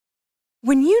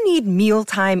When you need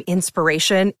mealtime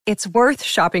inspiration, it's worth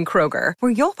shopping Kroger,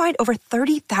 where you'll find over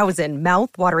 30,000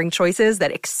 mouth-watering choices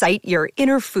that excite your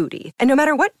inner foodie. And no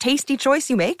matter what tasty choice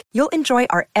you make, you'll enjoy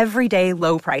our everyday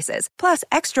low prices, plus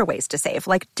extra ways to save,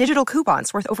 like digital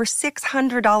coupons worth over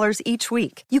 $600 each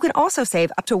week. You can also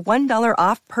save up to $1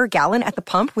 off per gallon at the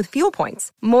pump with fuel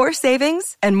points. More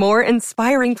savings and more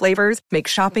inspiring flavors make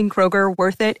shopping Kroger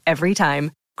worth it every time.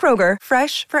 Kroger,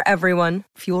 fresh for everyone.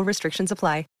 Fuel restrictions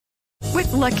apply.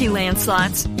 With Lucky Land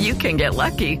Slots, you can get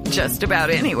lucky just about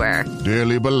anywhere.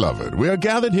 Dearly beloved, we are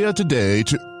gathered here today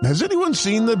to... Has anyone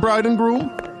seen the bride and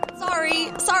groom?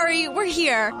 Sorry, we're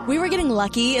here. We were getting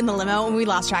lucky in the limo and we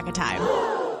lost track of time.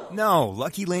 No,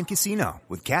 Lucky Land Casino,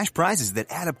 with cash prizes that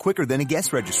add up quicker than a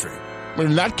guest registry.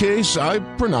 In that case, I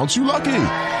pronounce you lucky.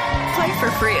 Play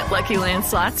for free at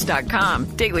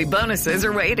LuckyLandSlots.com. Daily bonuses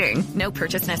are waiting. No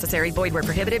purchase necessary. Void where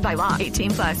prohibited by law.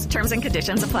 18+. Terms and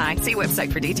conditions apply. See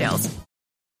website for details.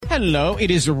 Hello,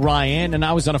 it is Ryan, and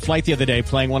I was on a flight the other day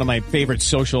playing one of my favorite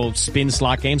social spin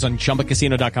slot games on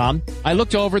ChumbaCasino.com. I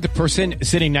looked over at the person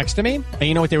sitting next to me, and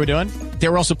you know what they were doing? They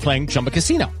were also playing Chumba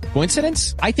Casino.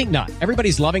 Coincidence? I think not.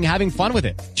 Everybody's loving having fun with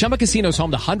it. Chumba Casino is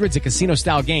home to hundreds of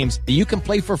casino-style games that you can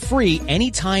play for free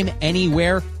anytime,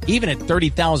 anywhere, even at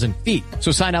 30,000 feet.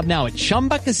 So sign up now at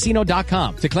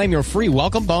ChumbaCasino.com to claim your free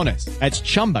welcome bonus. That's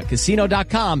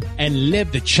ChumbaCasino.com and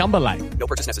live the Chumba life. No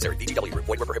purchase necessary. VGW. Void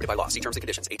where prohibited by law. See terms and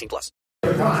conditions. 18+.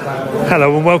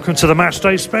 Hello and welcome to the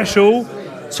Matchday Special.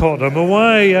 Tottenham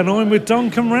away, and I'm with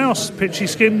Duncan Rouse, Pitchy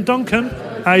Skin. Duncan,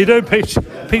 how you doing,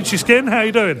 Peachy Skin? How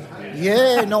you doing?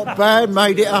 Yeah, not bad.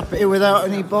 Made it up here without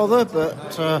any bother,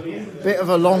 but bit of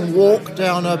a long walk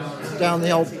down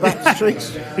the old back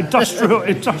streets. Industrial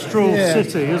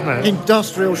city, isn't it?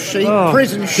 Industrial chic,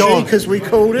 prison God. chic as we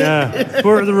called it. Yeah,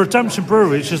 we're at the Redemption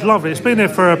Brewery, which is lovely. It's been there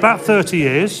for about 30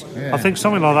 years, I think,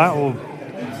 something like that, or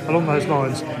along those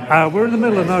lines. We're in the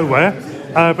middle of nowhere,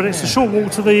 but it's a short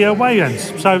walk to the away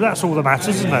ends, so that's all that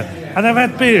matters, isn't it? And they've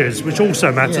had beers, which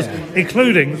also matters,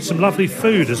 including some lovely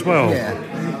food as well. Yeah.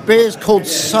 Beer's called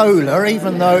Solar,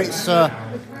 even though it's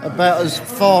about as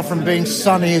far from being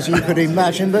sunny as you could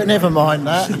imagine, but never mind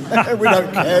that. We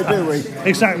don't care, do we?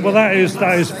 Exactly. Well, that is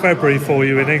February for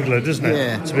you in England, isn't it?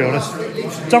 Yeah. To be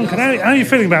honest, Duncan, how are you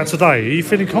feeling about today? Are you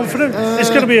feeling confident? It's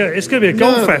going to be a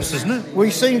goal fest, isn't it? We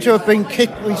seem to have been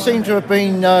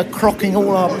crocking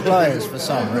all our players for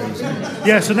some reason.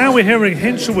 Yeah. So now we're hearing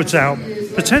Hinchelwood's out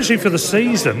potentially for the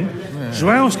season.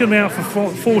 Joao's going to be out for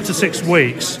 4 to 6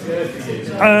 weeks.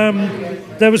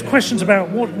 There was questions about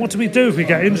what do we do if we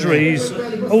get injuries,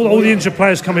 all the injured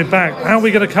players coming back. How are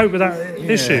we going to cope with that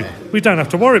issue? We don't have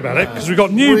to worry about it because we've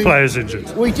got new players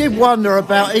injured. We did wonder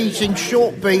about eating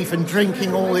short beef and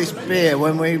drinking all this beer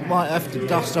when we might have to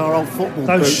dust our old football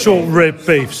Those boots. short rib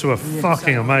beefs were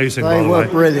fucking amazing, by the way. They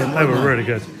were brilliant. They were really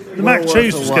good. The mac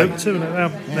cheese was good too.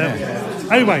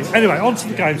 Anyway, on to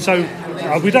the game. So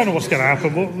we don't know what's going to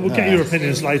happen. We'll get your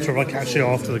opinions later if I catch you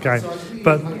after the game.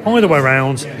 But either way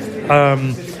round,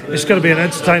 it's going to be an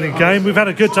entertaining game. We've had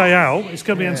a good day out. It's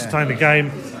going to be an entertaining game,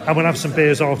 and we'll have some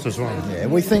beers after as well. Yeah,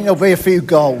 we think there'll be a few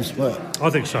goals, but I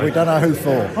think so. We don't know who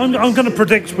for. I'm going to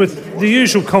predict with the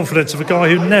usual confidence of a guy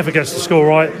who never gets the score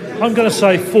right. I'm going to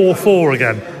say 4-4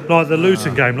 again, like the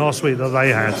Luton game last week that they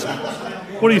had.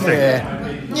 What do you think?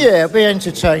 Yeah, it'd be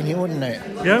entertaining, wouldn't it?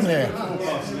 Yeah.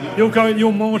 You're scanning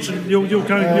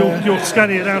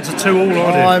it down to 2-2,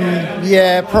 aren't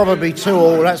you? Probably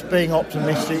 2-2. That's being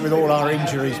optimistic with all our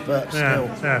injuries, but still.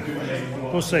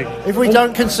 Yeah. We'll see. If we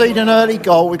don't concede an early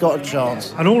goal, we've got a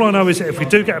chance. And all I know is that if we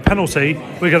do get a penalty,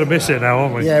 we're going to miss it now,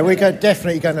 aren't we? Yeah, we're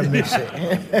definitely going to miss it.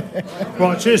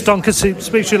 Right, cheers, Duncan.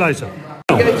 Speak to you later.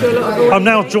 I'm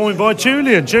now joined by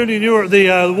Julian. Julian, you were at the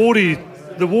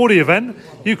Wardy event.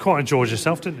 You quite enjoyed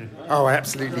yourself, didn't you? Oh, I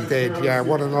absolutely did. Yeah,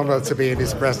 what an honour to be in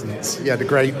his presence. Yeah, the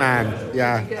great man.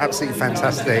 Yeah, absolutely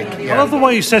fantastic. Yeah. I love the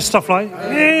way he says stuff like,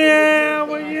 yeah,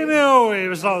 well, you know, it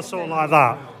was sort of like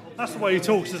that. That's the way he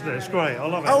talks, isn't it? It's great. I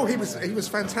love it. Oh, he was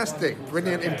fantastic.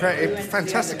 Brilliant,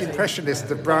 fantastic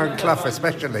impressionist of Brian Clough,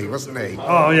 especially, wasn't he?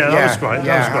 Oh, yeah, that was great.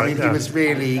 I mean, he was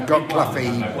really got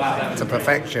Cloughy to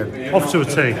perfection. Off to a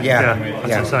T. Yeah.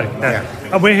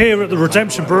 And we're here at the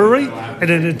Redemption Brewery in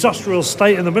an industrial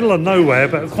estate in the middle of nowhere,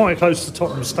 but quite close to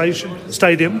Tottenham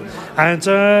Stadium. And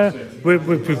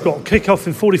we've got kick-off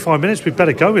in 45 minutes. We'd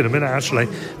better go in a minute, actually.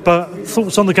 But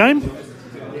thoughts on the game?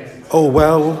 Oh,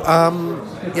 well,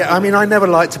 I mean, I never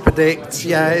like to predict.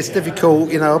 Yeah, it's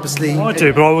difficult, obviously. I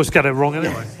do, but I always get it wrong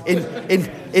anyway.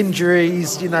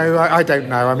 Injuries, I don't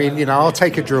know. I mean, I'll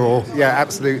take a draw. Yeah,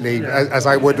 absolutely, as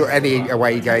I would any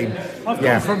away game. I've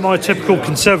gone from my typical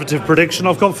conservative prediction.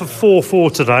 I've gone for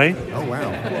 4-4 today. Oh,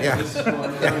 wow.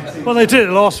 Yeah. Well, they did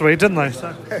it last week, didn't they?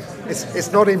 So.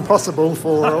 It's not impossible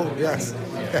for all, yes.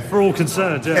 For all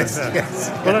concerned, yeah. Yes.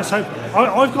 Well, let's hope.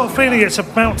 I've got a feeling it's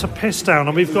about to piss down,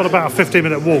 and we've got about a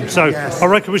 15-minute walk, so I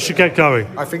reckon we should get going.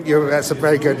 I think that's a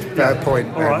very good point,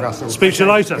 all right. Russell. Speak to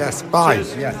you later. Yes, bye.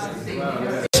 Cheers. Yes.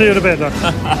 See you in a bit,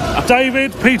 then.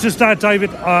 David, Peter's dad,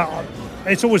 David,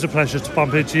 it's always a pleasure to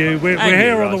bump into you. We're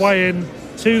here on the way in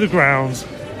to the grounds,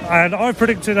 and I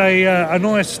predicted a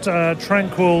nice,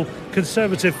 tranquil,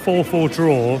 conservative 4-4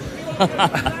 draw.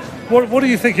 What do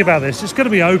you think about this? It's going to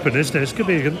be open, isn't it? It's going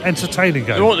to be an entertaining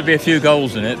game. There ought to be a few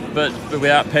goals in it, but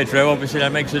without Pedro, obviously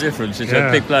that makes a difference. It's a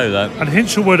big blow, though. And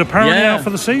Hinchelwood apparently out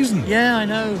for the season. Yeah, I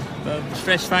know.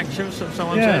 Stress fracture,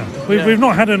 someone said. We've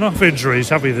not had enough injuries,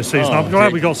 have we, this season? I'm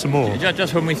glad we got some more.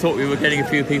 Just when we thought we were getting a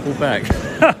few people back.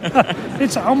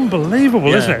 It's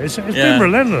unbelievable, isn't it? It's been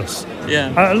relentless.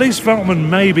 Yeah. At least Veltman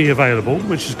may be available,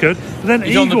 which is good. But then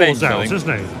He's on the bench, out,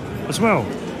 isn't he? As well.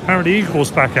 Apparently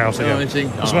Eagles back out again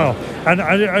as well. And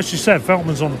as you said,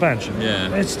 Veltman's on the bench.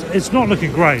 Yeah. It's not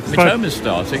looking great. Mitoma's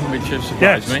starting, which has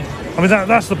surprised me. I mean,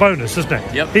 that's the bonus, isn't it?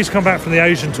 Yep. He's come back from the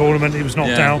Asian tournament. He was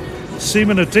knocked out.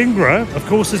 Seaman Adingra, of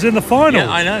course, is in the final.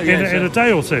 Yeah, I know. In a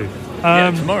day or two.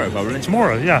 Tomorrow, probably.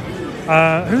 Tomorrow, yeah.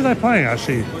 Who are they playing,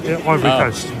 actually? Ivory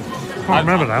Coast. Can't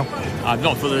remember now. I've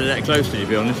not followed it that closely, to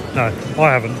be honest. No,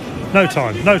 I haven't. No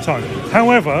time.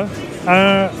 However,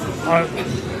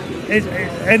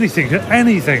 anything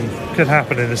could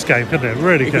happen in this game, couldn't it?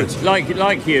 Really could.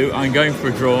 Like you, I'm going for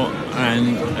a draw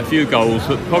and a few goals,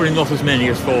 but probably not as many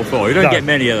as 4-4. You don't get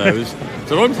many of those.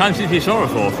 It's a long time since you saw a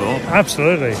 4-4.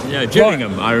 Absolutely. Yeah,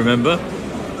 Gillingham, I remember.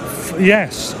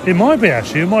 Yes, it might be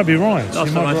actually. You might be right.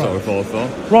 Last time I saw a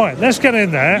 4-4. Right, let's get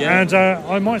in there, and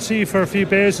I might see you for a few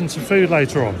beers and some food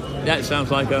later on. That sounds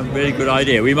like a really good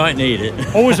idea. We might need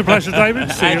it. Always a pleasure,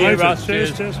 David. See you later. Russ,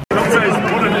 cheers.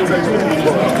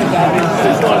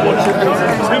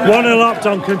 1-0 up,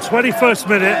 Duncan. 21st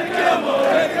minute,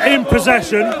 in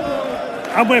possession,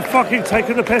 and we're fucking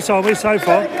taking the piss, aren't we, so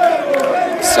far?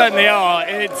 Certainly are.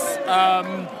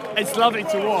 It's lovely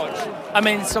to watch. I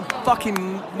mean, it's a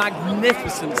fucking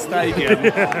magnificent stadium.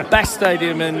 Best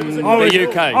stadium in the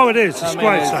UK. Oh, it is. It's a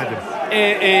great stadium.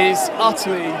 It is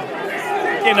utterly,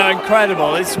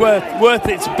 incredible. It's worth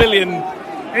its billion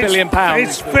pounds.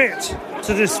 It's fit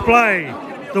to display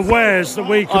the wares that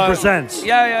we can present.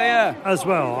 Yeah. As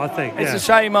well, I think. It's a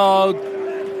shame our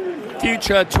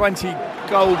future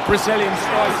 20-goal Brazilian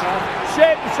striker,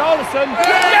 Richarlison.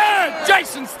 Yeah!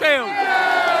 Jason Steele.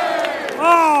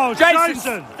 Oh, Jason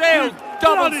Steele.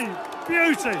 Bloody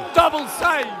beauty. Double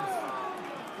save.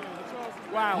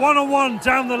 Wow. 1-on-1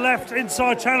 down the left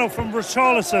inside channel from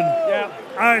Richarlison.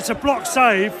 Yeah. It's a block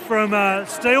save from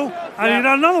Steele, and he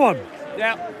done another one.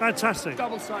 Yeah. Fantastic.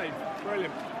 Double save.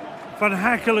 Brilliant. Van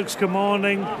Hacker looks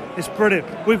commanding. It's brilliant.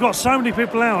 We've got so many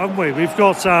people out, haven't we? We've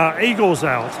got Eagles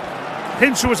out.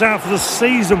 Hinchelwood's was out for the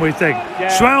season, we think. Yeah.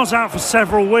 Schwal's out for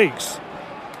several weeks.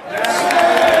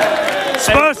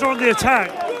 Spurs are on the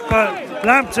attack, but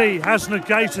Lamptey has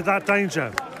negated that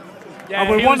danger. Yeah, and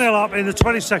we're 1-0 up in the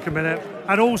 22nd minute,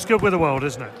 and all's good with the world,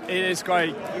 isn't it? It is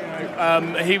great.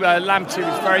 Lamptey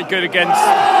was very good against...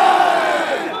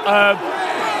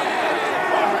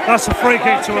 That's a free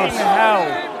kick to us.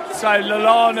 Hell. So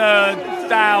Lallana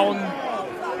down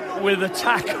with a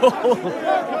tackle.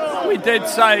 We did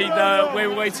say that we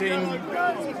were waiting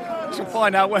to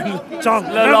find out when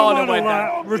Lallana went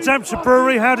down. Redemption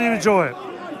Brewery, how do you enjoy it?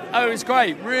 Oh, it was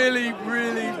great. Really,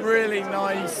 really, really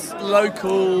nice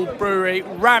local brewery.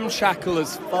 Ramshackle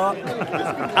as fuck,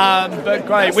 but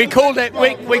great. We called it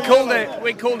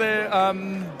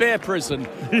beer prison.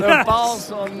 There were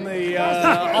bars on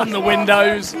the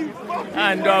windows,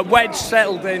 and Wedge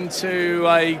settled into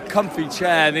a comfy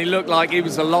chair, and he looked like he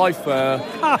was a lifer.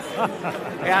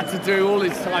 He had to do all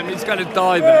his time. He's going to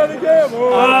die there.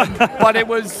 But it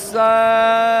was, it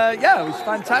was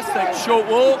fantastic. Short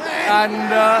walk, and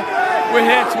we're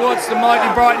here towards the mighty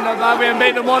Brighton of Albion,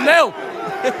 beating them 1-0.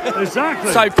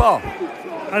 Exactly. So far.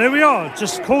 And here we are,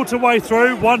 just quarter way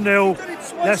through, 1-0.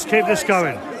 Let's keep this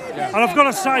going. And I've got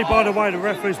to say, by the way, the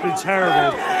referee's been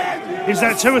terrible. He's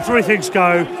let 2 or 3 things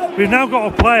go. We've now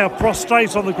got a player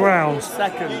prostrate on the ground.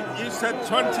 Second. You said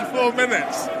 24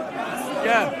 minutes.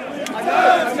 Yeah.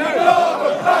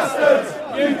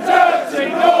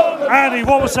 Andy,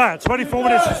 what was that? 24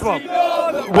 minutes as well?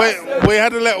 We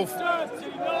had a little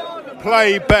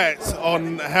play bet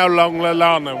on how long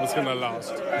Lallana was going to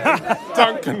last.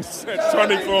 Duncan said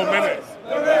 24 minutes.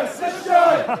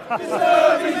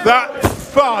 That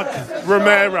thug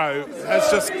Romero has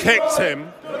just kicked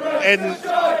him in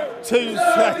 2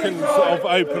 seconds of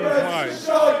open play.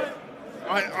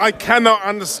 I cannot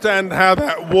understand how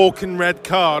that walking red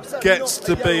card gets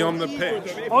to be on the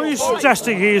pitch. Are you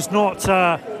suggesting he is not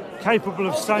capable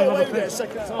of staying on the pitch?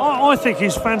 I think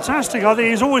he's fantastic. I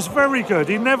think he's always very good.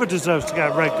 He never deserves to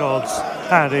get red cards,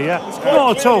 Andy. Yeah?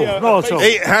 Not at all. Not at all.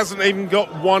 He hasn't even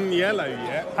got one yellow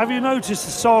yet. Have you noticed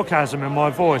the sarcasm in my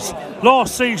voice?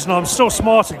 Last season, I'm still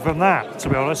smarting from that, to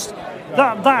be honest.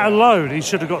 That alone, he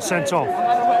should have got sent off.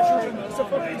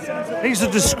 He's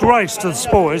a disgrace to the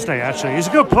sport, isn't he, actually? He's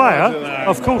a good player.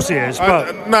 Of course he is.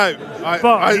 But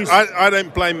I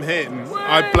don't blame him.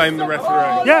 I blame the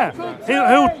referee. Yeah,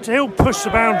 he'll push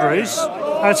the boundaries.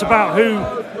 And it's about who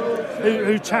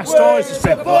chastises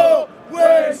people.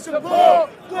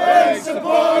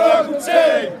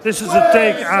 This is a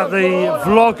dig at the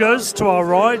vloggers to our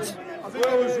right. I think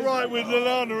I was right with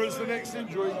Lallana as the next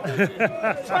injury.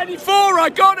 24, I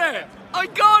got it! I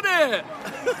got it!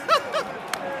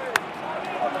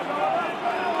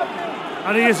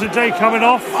 And he is indeed coming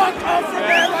off.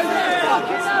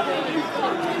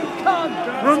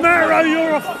 Romero,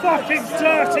 you're a fucking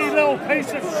dirty little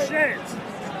piece of shit.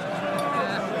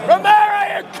 Romero,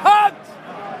 you cunt!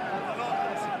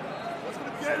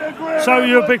 So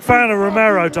you're a big fan of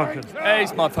Romero, Duncan?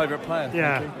 He's my favourite player.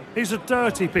 Yeah. He's a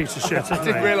dirty piece of shit, isn't I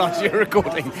didn't realise you were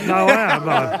recording. No, I am.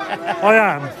 I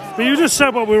am. But you just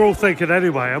said what we were all thinking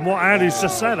anyway, and what Andy's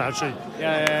just said, actually.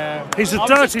 Yeah. He's a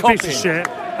dirty piece of shit,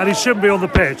 and he shouldn't be on the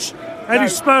pitch. Any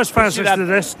Spurs fans listening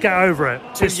to this, get over it.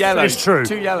 It's true.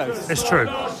 2 yellows. It's true.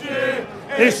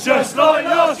 It's just like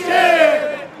last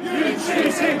year, you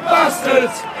cheating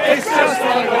bastards. It's just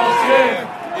like last year.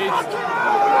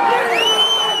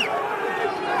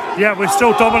 Yeah, we're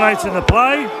still dominating the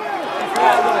play.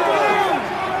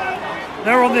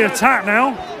 They're on the attack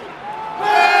now.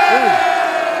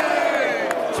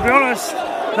 Ooh. To be honest,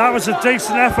 that was a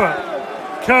decent effort.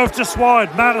 Curve just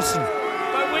wide, Madison.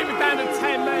 But we were down to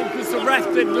 10 men because the ref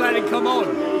didn't let it come on.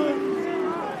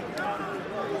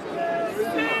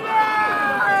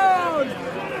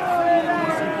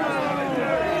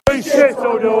 We shit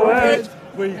on your head.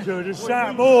 We could have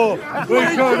shot more. We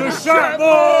could have shot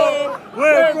more.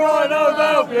 We're Brian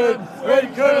Albion. We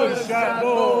could have shot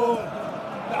more.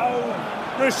 No.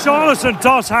 Richarlison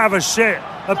does have a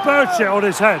bird shit on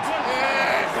his head.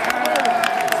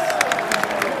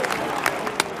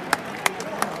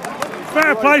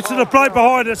 Fair play to the bloke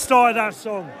behind that started that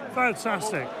song.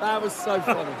 Fantastic. That was so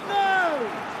funny.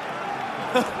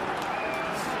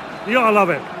 You gotta love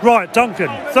it. Right, Duncan,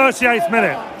 38th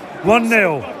minute.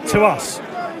 1-0 to us.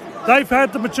 They've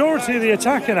had the majority of the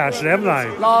attacking, actually, haven't they?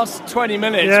 Last 20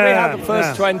 minutes. We had the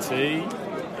first 20.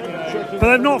 But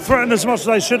they've not threatened as much as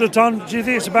they should have done. Do you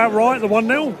think it's about right, the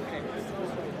 1-0?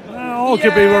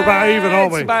 Arguably, we're about even,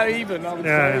 aren't we? It's about even, I would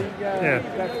say. Yeah,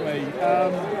 definitely.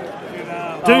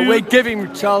 We're giving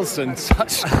Richarlison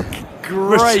such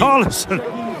great... Richarlison?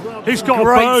 He's got a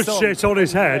bird shit on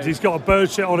his head. He's got a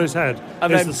bird shit on his head.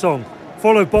 And is the song.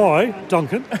 Followed by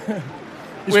Duncan.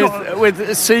 With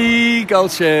a seagull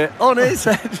shit on his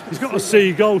head. He's got a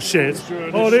seagull shit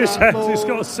on his head. He's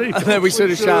got a seagull. And then we should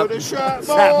have shot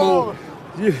more.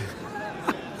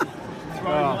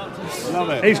 Love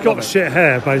it. He's got shit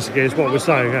hair, basically, is what we're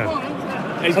saying.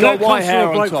 Yeah. He's got white hair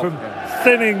on top. From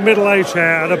thinning middle-aged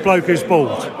hair and a bloke who's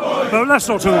bald. But let's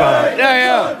not talk about that.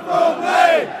 Yeah.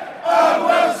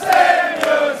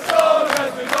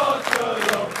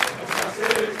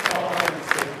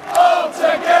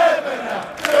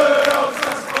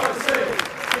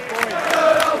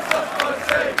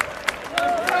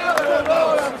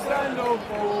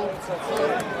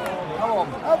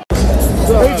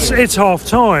 It's half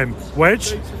time,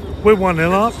 Wedge. We're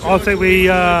 1-0 up. I think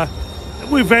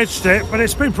we've edged it, but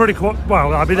it's been pretty quick.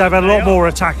 Well, I mean, they've had a lot more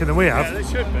attacking than we have. Yeah,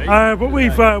 they should be.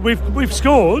 But we've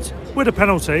scored with a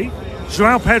penalty.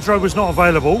 João Pedro was not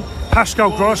available.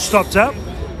 Pascal Gross stopped up.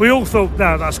 We all thought,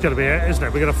 no, that's going to be it, isn't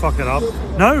it? We're going to fuck it up.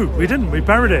 No, we didn't. We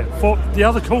buried it. For the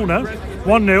other corner,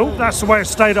 1-0. That's the way it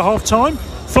stayed at half time.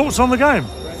 Thoughts on the game?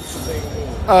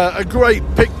 A great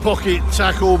pickpocket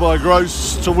tackle by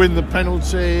Gross to win the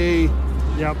penalty.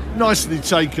 Yep. Nicely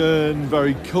taken,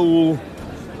 very cool.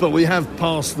 But we have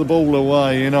passed the ball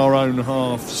away in our own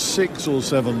half 6 or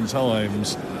 7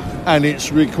 times. And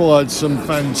it's required some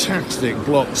fantastic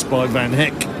blocks by Van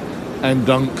Heck and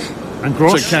Dunk and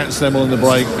Gross to catch them on the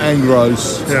break, and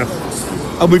Gross. Yeah.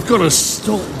 And we've got to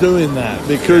stop doing that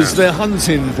because they're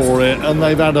hunting for it and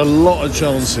they've had a lot of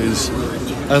chances.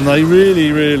 And they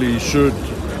really, really should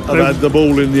have had the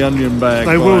ball in the onion bag.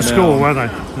 They will score, won't they,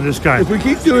 in this game? If we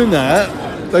keep doing that,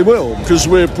 they will, because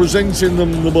we're presenting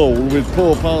them the ball with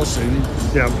poor passing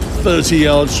 30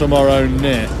 yards from our own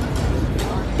net.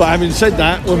 But having said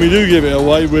that, when we do give it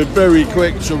away, we're very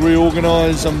quick to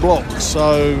reorganise and block.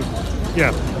 So,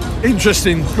 yeah,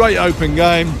 interesting, great open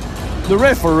game. The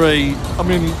referee, I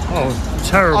mean,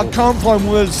 terrible. I can't find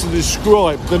words to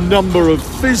describe the number of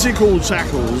physical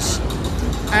tackles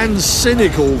and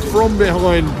cynical from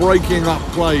behind breaking up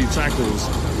play tackles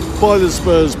by the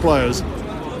Spurs players.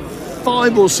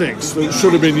 5 or 6 that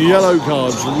should have been yellow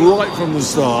cards right from the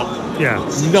start. Yeah.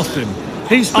 Nothing.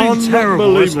 He's been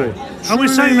terrible, isn't he? And we're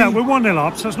saying that we're 1-0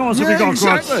 up, so it's not as if we got a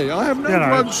grudge. Exactly. I have no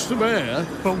grudge to bear.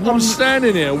 But I'm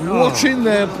standing here watching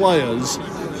their players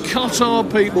cut our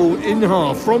people in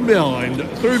half from behind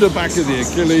through the back of the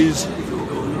Achilles,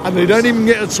 and they don't even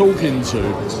get a talking to.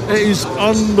 It is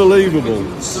unbelievable.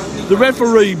 The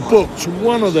referee booked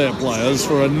one of their players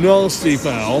for a nasty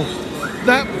foul.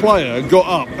 That player got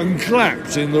up and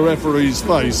clapped in the referee's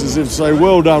face as if to say,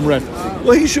 well done, ref.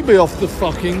 Well, he should be off the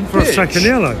fucking pitch. For a second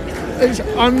yellow. It's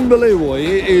unbelievable.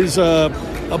 He is a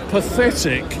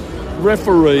pathetic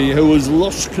referee who has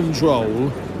lost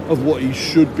control of what he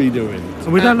should be doing.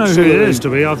 And we don't know who it is,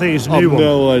 do we? I think he's a new one. I've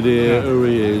no idea who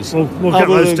he is. We'll get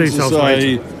those details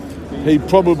later. He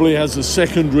probably has a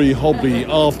secondary hobby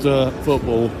after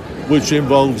football, which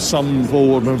involves some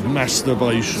form of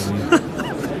masturbation.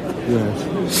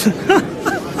 Yes.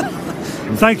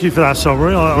 Thank you for that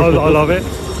summary. I love it.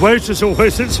 Wedge, as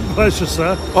always, it's a pleasure,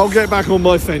 sir. I'll get back on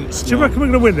my fence. Do you reckon we're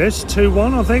going to win this?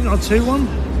 2-1, I think? Or 2-1?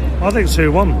 I think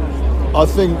 2-1. I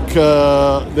think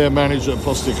their manager,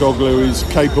 Postecoglou, is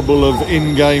capable of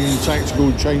in-game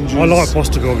tactical changes. I like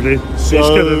Postecoglou. So he's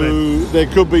good, isn't he? There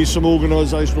could be some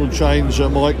organisational change that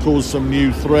might cause some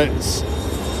new threats.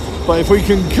 But if we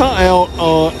can cut out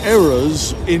our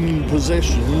errors in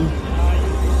possession,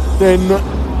 then,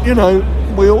 you know,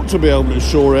 we ought to be able to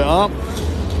shore it up.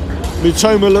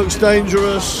 Mitoma looks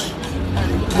dangerous.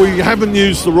 We haven't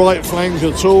used the right flank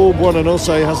at all.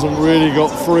 Buonanotte hasn't really got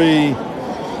free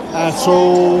at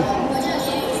all.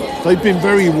 They've been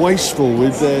very wasteful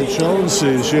with their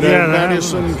chances. You know,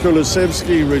 Madison,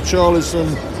 Kulusevski,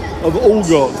 Richarlison have all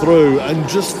got through and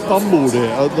just fumbled it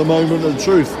at the moment of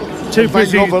truth. Too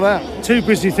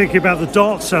busy thinking about the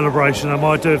dart celebration they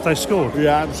might do if they scored.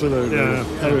 Yeah, absolutely. Yeah.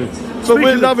 But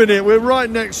we're loving it. We're right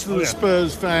next to the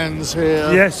Spurs fans here.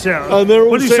 Yes, yeah. And they're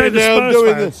all sitting down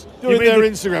doing their the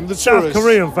Instagram. The South tourists.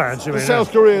 Korean fans, you mean? The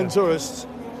South Korean tourists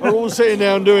are all sitting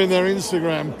down doing their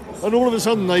Instagram. And all of a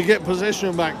sudden they get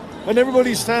possession back. And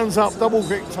everybody stands up, double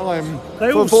quick time.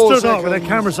 They for all 4 stood seconds. up with their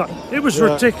cameras up. It was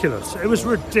ridiculous. It was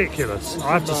ridiculous,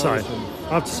 I have to say.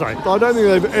 I don't think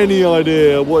they have any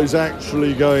idea what is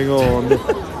actually going on,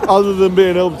 other than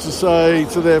being able to say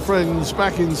to their friends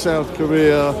back in South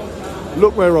Korea,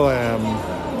 look where I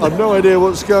am. I've no idea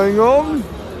what's going on,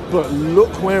 but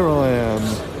look where I am.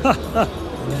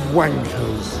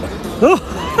 Wankers.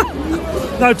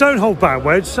 No, don't hold back,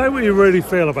 Wedge. Say what you really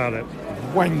feel about it.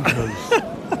 Wankers.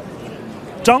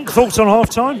 Dunk, thoughts on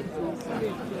half-time?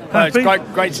 It's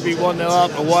great to be 1-0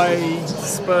 up away.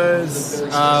 Spurs.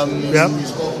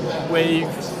 We've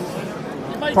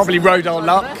probably rode our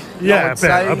luck. Yeah,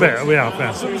 I bet we are.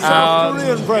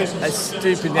 A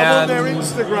stupid down,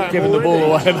 giving the ball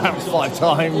away about 5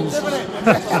 times.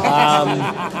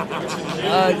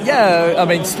 I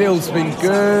mean, Steele's been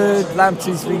good.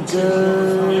 Lamptey's been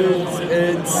good.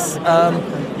 It's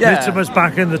Mittoma's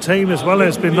back in the team as well.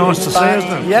 It's been nice to see,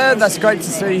 hasn't it? Yeah, that's great to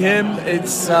see him.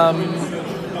 It's.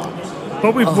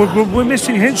 But we're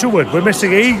missing Hinchelwood. We're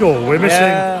missing Eagle. We're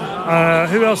missing.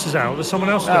 Who else is out? There's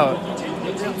someone else out.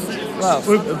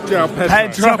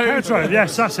 Pedro.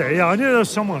 Yes, that's it. Yeah, I knew there was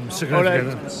someone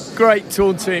significant. Great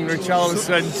taunting,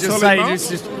 Richarlison. Just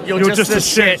saying, you're just a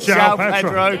shit, João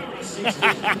Pedro.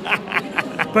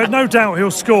 But no doubt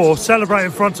he'll score, celebrate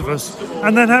in front of us,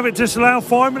 and then have it disallowed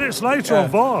 5 minutes later on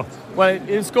VAR. Well,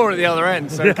 he'll score at the other end,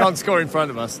 so he can't score in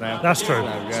front of us now. That's true.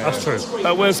 That's true.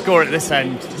 But we'll score at this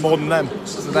end more than them.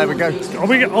 So there we go. Are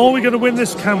we going to win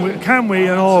this? Can we? And are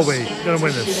we going to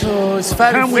win this? Oh, it's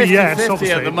fairly 50-50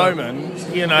 at the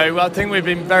moment. You know, I think we've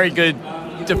been very good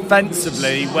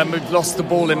defensively when we've lost the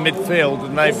ball in midfield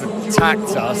and they've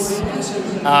attacked us.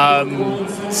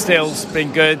 Steele's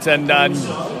been good and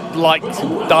like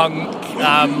Dunk,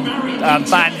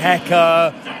 Van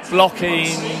Hecker blocking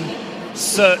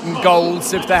certain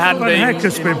goals if there hadn't been. Van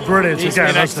Hecker's been brilliant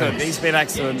again, hasn't he? He's been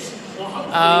excellent.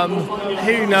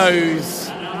 Who knows?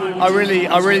 I really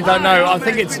don't know. I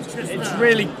think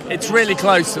it's really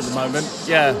close at the moment.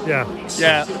 Yeah.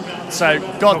 So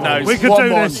God knows. We could do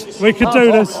this. We could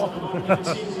do this.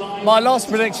 My last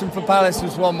prediction for Palace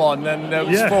was 1-1 and it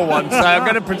was 4-1. So I'm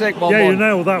going to predict 1-1. Yeah, you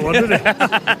nailed that one, didn't you?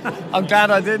 I'm glad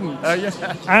I didn't.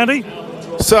 Andy?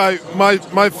 So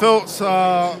my thoughts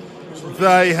are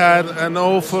they had an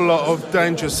awful lot of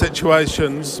dangerous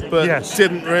situations, but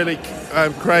didn't really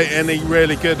create any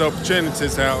really good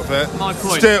opportunities out of it. My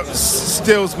point.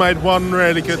 Stills made one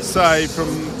really good save from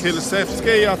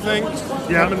Kulusevski, I think,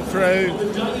 coming through.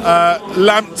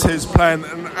 Lamptey's playing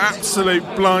an absolute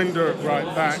blinder at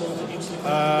right back.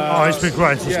 He's been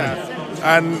great, hasn't he?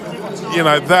 And, you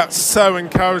know, that's so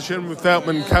encouraging with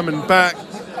Veltman coming back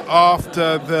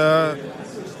after the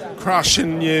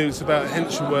crushing news about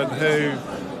Hinchelwood, who,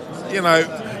 you know,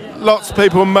 lots of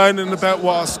people moaning about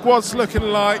what our squad's looking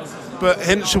like, but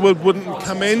Hinchelwood wouldn't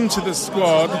come into the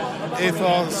squad if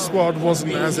our squad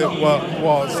wasn't as it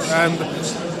was. And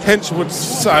Hinchelwood's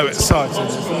so exciting,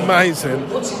 it's amazing,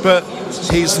 but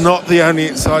he's not the only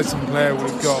exciting player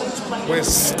we've got. We're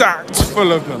stacked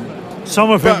full of them. Some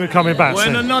of them are coming back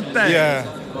soon. When not there.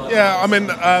 Yeah, I mean,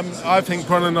 I think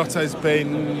Buonannote's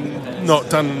been not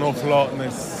done an awful lot in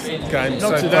this game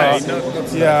Not so today, far. not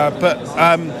today. Yeah,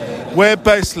 but we're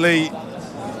basically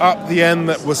up the end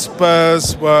that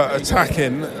Spurs were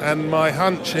attacking, and my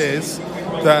hunch is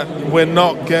that we're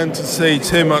not going to see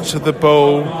too much of the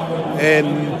ball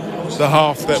in the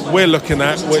half that we're looking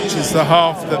at, which is the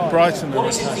half that Brighton are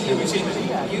attacking.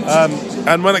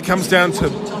 And when it comes down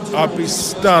to, I'd be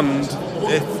stunned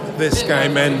if this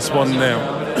game ends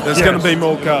 1-0. There's going to be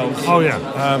more goals. Oh, yeah.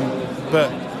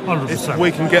 But 100%. if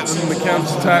we can get them in the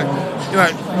counter-attack, you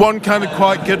know, one kind of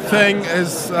quite good thing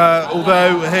is,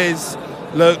 although his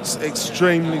looks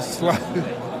extremely slow,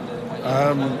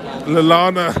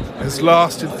 Lallana has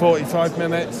lasted 45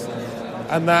 minutes,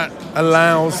 and that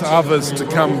allows others to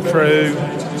come through.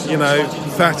 You know,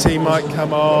 Fatty might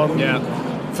come on.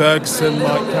 Ferguson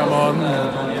might come on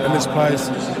in his place.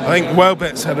 I think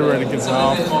Welbeck's had a really good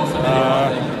half.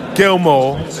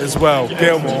 Gilmour as well.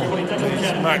 Gilmour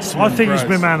needs maximum I think praise. he's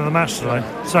been man of the match today,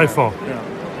 so far.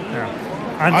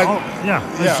 And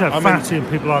Fatty and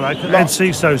people like that. And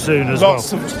Ciso soon as well.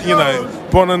 Lots of, you know,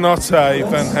 Buonannote,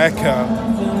 Van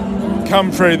Hecke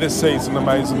come through this season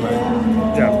amazingly.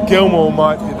 Yeah. Gilmour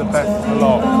might be the best of the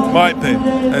lot. Might be.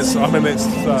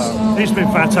 He's been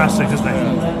fantastic, hasn't he?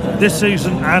 This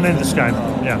season and in this game.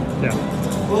 Yeah.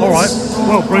 All right.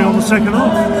 Well, bring on the second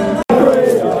half.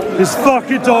 It's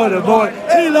fucking dynamite.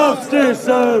 He loves this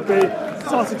derby.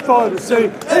 Sussex by the sea.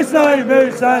 His name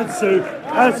is Ansu.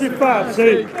 As if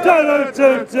Fancy.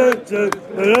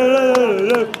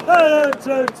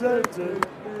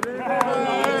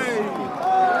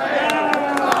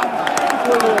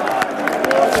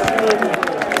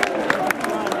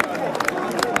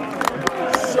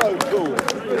 So cool.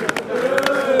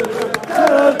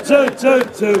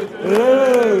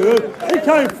 He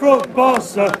came from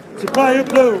Barca to play in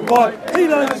blue and white. He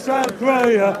loves South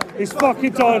Korea. He's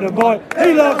fucking dynamite.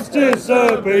 He loves Dear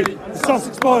Serby, the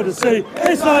Sussex by the sea.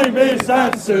 His name is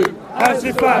Ansu. As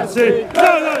if Fancy.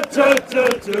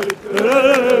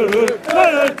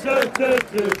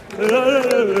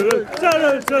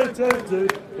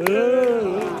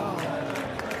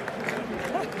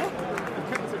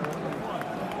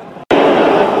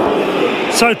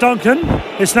 So Duncan,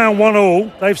 it's now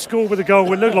 1-1. They've scored with a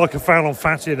goal. It looked like a foul on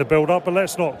Fatty in the build-up, but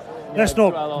let's not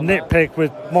nitpick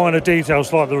with minor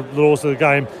details like the laws of the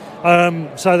game.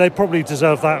 So they probably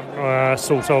deserve that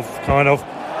kind of.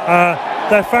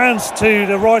 Their fans to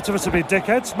the right of us have been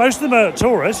dickheads. Most of them are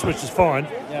tourists, which is fine.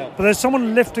 Yeah. But there's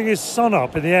someone lifting his son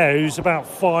up in the air who's about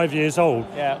 5 years old,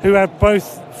 who had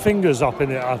both fingers up in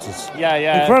the udders.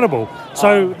 Yeah. Incredible.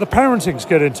 So the parenting's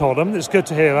good in Tottenham. It's good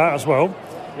to hear that as well.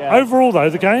 Yeah. Overall, though,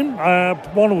 the game,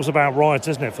 1-1's about right,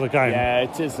 isn't it, for the game? Yeah,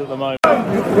 it is at the moment. We are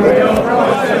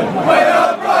Brighton! We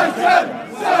are Brighton!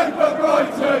 Super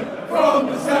Brighton! From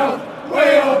the south! We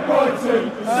are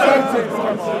Brighton! Super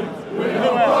Brighton! We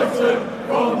are Brighton!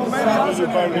 From the south! We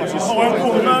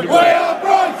are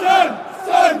Brighton!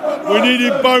 Super Brighton! We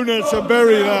needed Boner to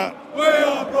bury that. We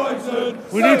are Brighton!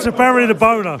 We need to bury the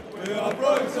Boner. We are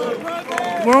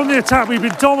Brighton! We're on the attack. We've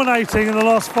been dominating in the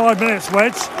last 5 minutes,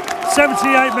 Wedge.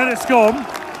 78 minutes gone.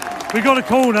 We got a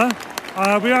corner.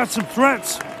 We had some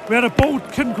threats. We had a ball,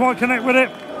 couldn't quite connect with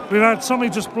it. We've had somebody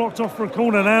just blocked off for a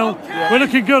corner now. We're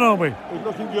looking good, aren't we? We're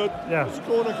looking good. Yeah. This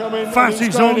corner come in.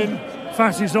 Fatty's on.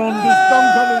 Fatty's on.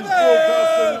 Duncan is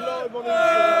broadcasting live on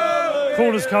his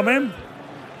Corner's come in.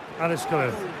 And it's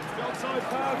clear.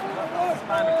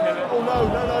 Oh,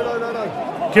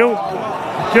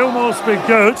 no. Gilmour's been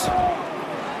good.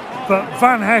 But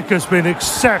Van Hecke's been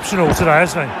exceptional today,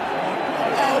 hasn't he?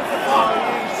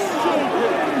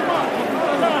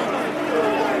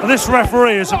 And this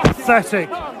referee is a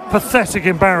pathetic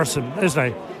embarrassment, isn't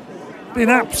he? been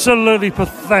absolutely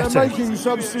pathetic. They're making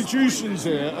substitutions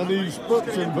here, and he's booked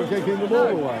him for kicking the ball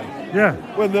away. Yeah.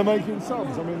 When they're making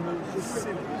subs. I mean,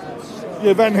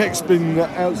 Van Heck's been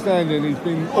outstanding. He's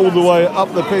been all the way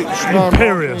up the pitch.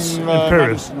 Imperious.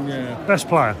 Madison, yeah. Best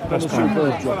player.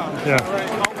 Yeah.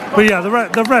 But yeah, the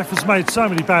ref has made so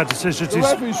many bad decisions. The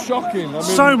ref is shocking. I mean,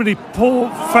 so many poor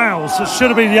fouls that should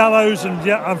have been yellows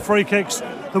and free kicks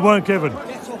that weren't given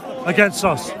against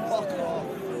us.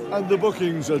 And the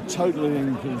bookings are totally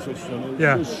inconsistent.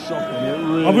 It's just shocking. It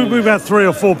really I mean, we've had 3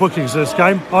 or 4 bookings this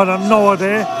game. I have no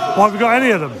idea why we got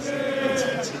any of them.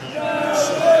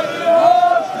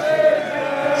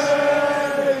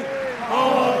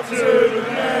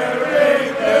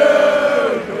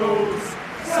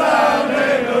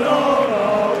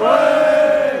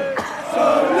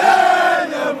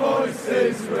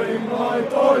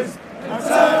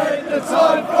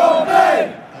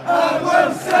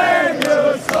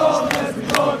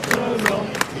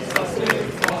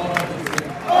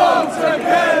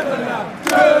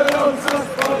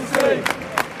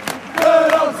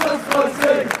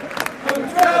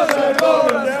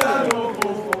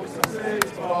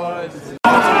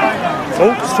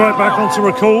 Straight back onto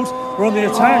record. We're on the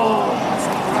attack.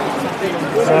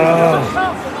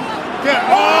 Get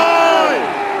high!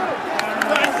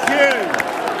 Thank you!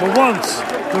 For once,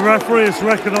 the referee has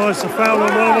recognised the foul on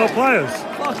one of our players.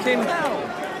 Fucking hell.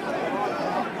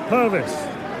 Purvis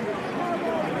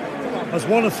has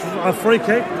won a free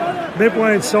kick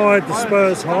midway inside the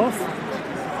Spurs half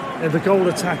in the goal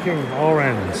attacking our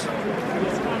end.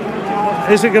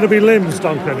 Is it going to be limbs,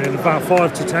 Duncan, in about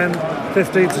 5 to 10,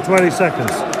 15 to 20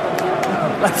 seconds?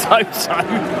 Let's hope so.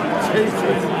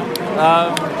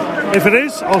 If it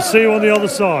is, I'll see you on the other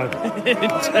side.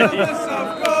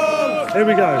 Here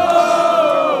we go.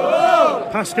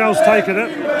 Pascal's taken it.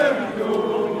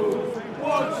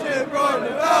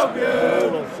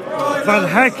 Van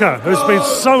Hecker, who's been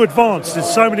so advanced in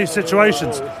so many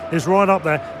situations, is right up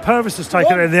there. Purvis has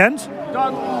taken it in the end.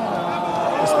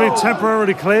 It's been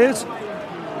temporarily cleared.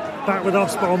 Back with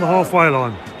us, but on the halfway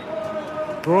line.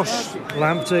 Birdsh,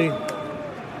 Lamptey.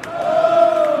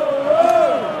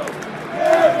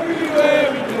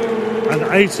 And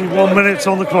 81 minutes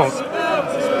on the clock.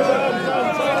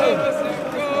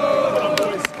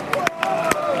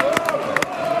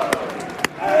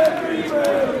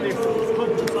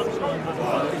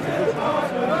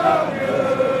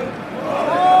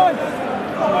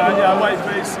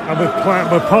 And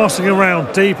we're passing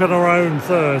around deep in our own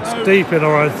third.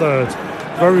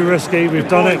 Very risky. We've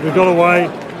done it. We've got away.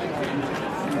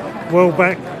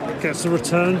 Welbeck gets the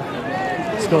return.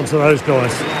 It's gone to those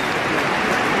guys.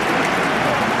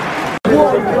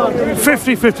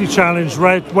 50-50 challenge,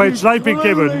 Wedge. They've been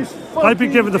given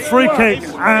the free kick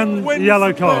and the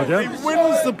yellow card. Yeah. He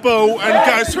wins the ball and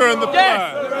goes through in the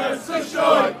player. The rest are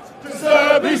shite. De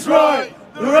Zerbi's right.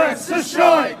 The rest are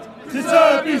shite. De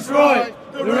Zerbi's right.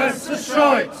 The rest are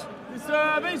shite. De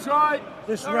Zerbi's right.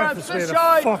 This ref has been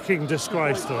a fucking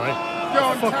disgrace today.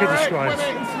 Fucking disgrace.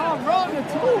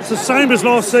 It's the same as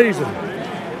last season.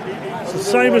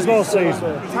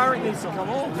 Tarek needs to come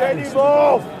off. Get him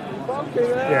off.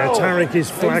 Yeah, Tarek is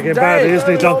flagging badly, isn't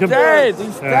he, Duncan?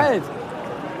 He's dead.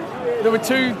 There were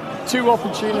two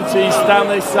opportunities down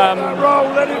this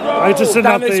He just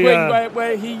didn't have wing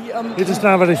where he doesn't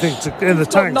have anything in the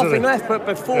tank. Nothing left, but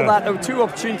before that there were 2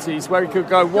 opportunities where he could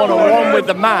go one-on-one with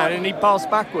the man and he passed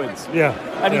backwards. Yeah.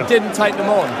 And he didn't take them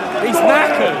on. He's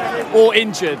knackered or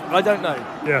injured, I don't know.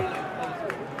 Yeah.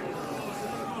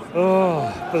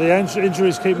 Oh, but the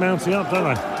injuries keep mounting up, don't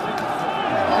they?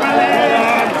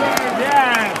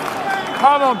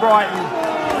 Come on, Brighton.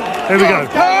 Here we go.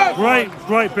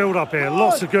 Great build up here.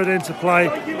 Lots of good interplay.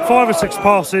 5 or 6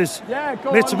 passes.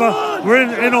 Mittimer, we're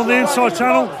in on the inside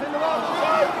channel.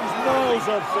 miles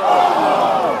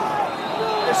offside.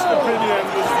 Estepinian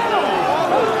was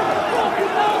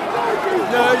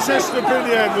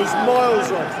Estepinian was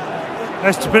miles off.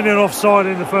 Estepinian offside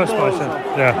in the first place.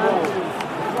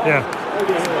 Yeah.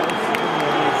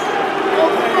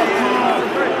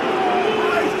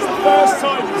 First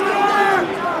time he's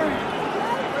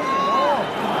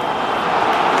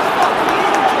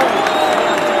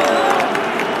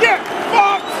get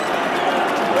fucked!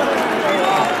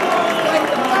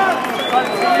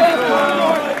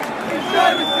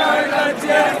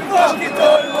 Fucking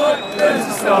Dortmund, there's a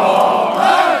star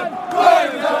and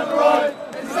going down the road.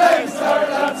 His name's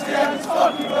Atlantic and it's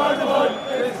fucking Dortmund,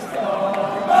 there's a star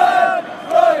and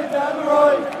going down the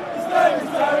road. His name is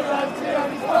Atlantic and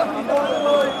it's fucking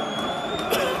Dortmund.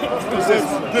 Is it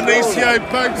Benicio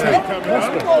Bote coming up?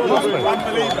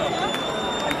 Unbelievable.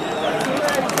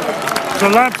 So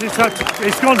Lamptey's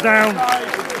he's gone down.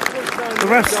 The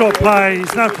ref stopped play.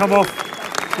 He's now come off.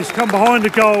 He's come behind the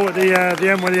goal at the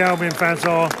end where the Albion fans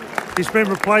are. He's been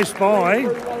replaced by... It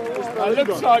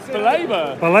looks like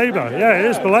Baleba. Baleba, yeah, it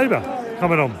is Baleba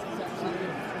coming on.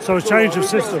 So a change of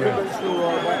system here.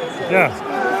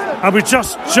 Yeah. And we've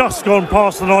just gone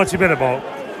past the 90-minute mark.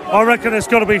 I reckon there's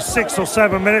got to be 6 or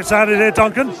 7 minutes added here,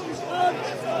 Duncan.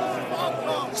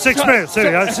 6 minutes, there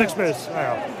you go, 6 minutes.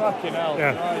 Fucking hell.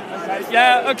 Yeah. Okay.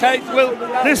 Yeah, okay.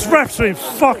 Well, this ref's been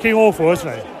fucking awful,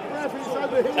 hasn't he?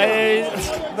 There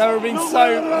have been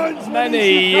so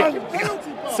many...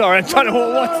 Sorry, I'm trying to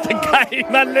watch the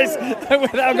game and listen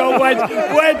without got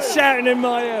Wedge shouting in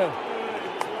my ear.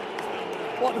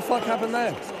 What the fuck happened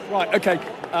there? Right, okay.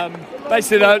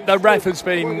 Basically, the ref has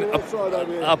been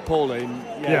appalling.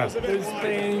 Yeah. There's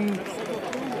been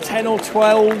 10 or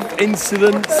 12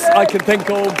 incidents I can think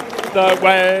of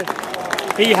where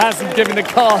he hasn't given a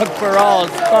card for ours.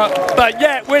 But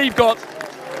yeah, we've got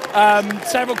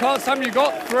several cards. Some you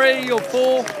got 3 or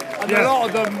 4, and a lot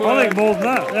of them were... I think more than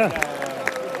that, yeah.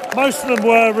 Most of them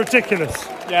were ridiculous.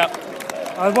 Yeah.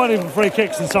 And weren't even free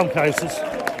kicks in some cases.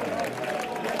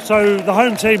 So the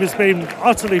home team has been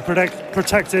utterly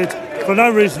protected for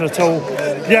no reason at all.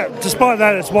 Yeah, despite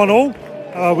that, it's 1-1.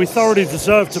 We thoroughly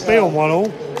deserve to be on 1-1.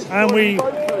 And we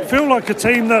feel like a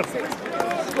team that,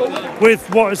 with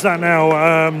what is that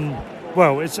now?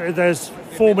 There's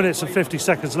 4 minutes and 50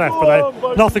 seconds left,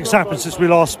 but nothing's happened since we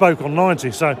last spoke on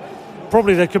 90. So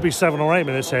probably there could be 7 or 8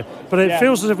 minutes here. But it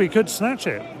feels as if we could snatch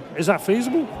it. Is that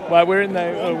feasible? Well, we're in the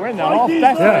half,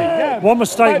 definitely. Yeah. One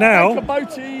mistake now.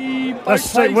 Let's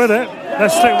stick with it.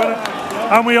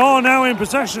 And we are now in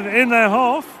possession in their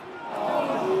half.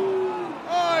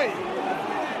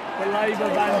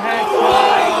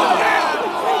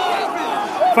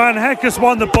 Van Heck has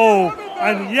won the ball,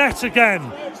 and yet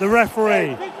again the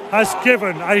referee has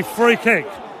given a free kick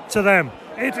to them.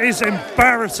 It is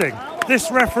embarrassing.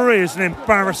 This referee is an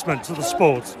embarrassment to the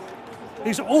sport.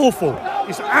 He's awful.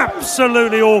 He's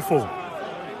absolutely awful.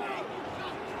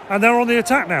 And they're on the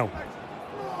attack now.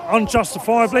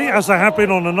 Unjustifiably, as they have been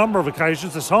on a number of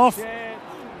occasions this half.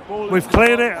 We've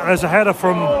cleared it. There's a header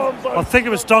from, I think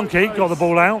it was Dunkey, got the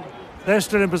ball out. They're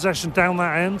still in possession down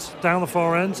that end, down the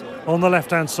far end, on the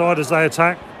left-hand side as they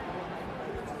attack.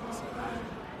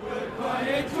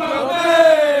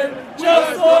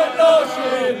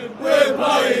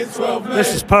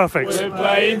 This is perfect. We're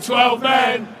playing 12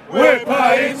 men. We're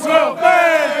playing 12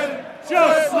 men.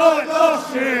 Just like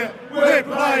last year. We're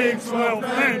playing 12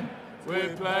 men.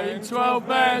 We're playing 12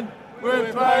 men.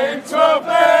 We're playing 12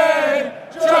 men.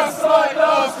 Just like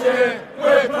last year.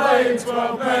 We're playing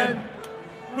 12 men.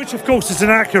 Which, of course, is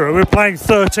inaccurate. We were playing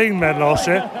 13 men last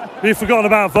year. We've forgotten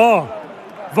about VAR.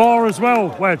 VAR as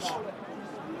well, Wedge.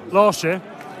 Last year.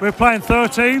 We were playing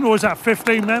 13, or was that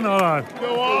 15 men? I don't know.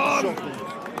 Go on.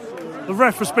 The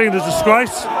ref has been a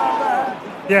disgrace.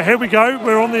 Yeah, here we go.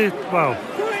 We're on the... Well,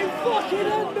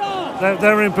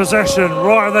 they're in possession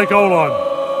right on their goal line.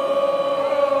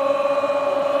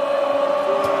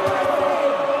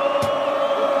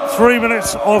 Three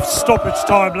minutes of stoppage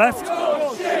time left.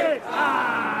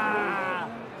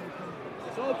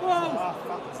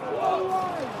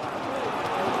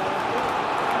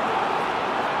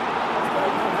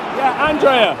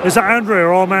 Andrea. Is that Andrea,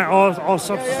 our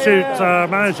substitute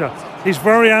manager? He's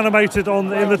very animated in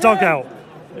the dugout.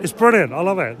 It's brilliant. I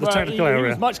love it. The technical area. He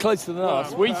was much closer than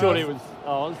us. We thought it was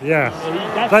ours. Yeah.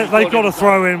 They got a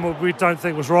throw in what we don't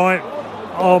think was right.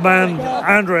 Oh man,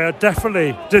 Andrea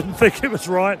definitely didn't think it was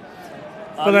right.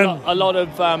 But then a lot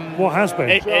of what has been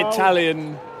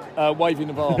Italian waving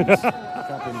of arms,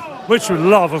 which we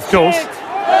love, of course.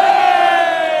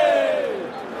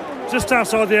 Just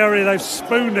outside the area, they've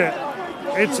spooned it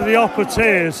into the upper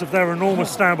tiers of their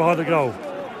enormous stand behind the goal.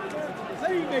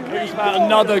 It was about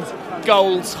another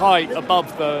goal's height above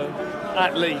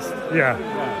at least. Yeah.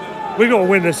 We got to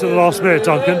win this at the last minute,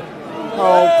 Duncan.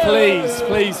 Oh, please.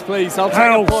 I'll take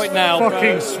a point now. How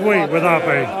fucking sweet would that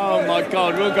be? Oh, my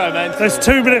God. We'll go, man. There's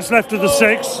 2 minutes left of the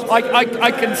 6.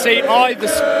 I can see either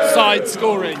side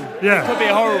scoring. Yeah. It could be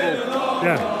horrible.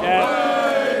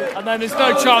 Yeah. And then there's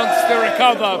no chance to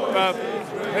recover for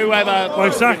whoever. Well,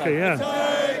 exactly, yeah.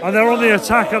 And they're on the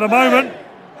attack at the moment.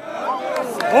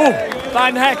 Oh!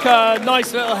 Van Heck,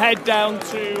 nice little head down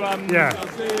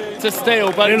to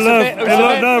steal, but it looked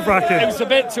nerve-wracking. It was a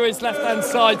bit to his left-hand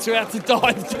side, so he had to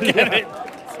dive to get it.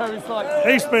 So it's like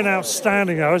he's been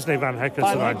outstanding, though, hasn't he, Van Heck?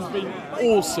 Van Heck's been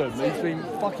awesome. He's been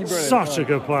fucking brilliant. Such a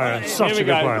good player. Such a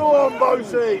good player. Go on,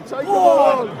 Boaty. Take him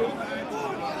on.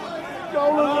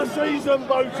 Goal of the season,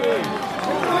 Boaty.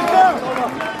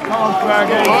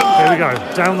 Here we go.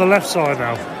 Down the left side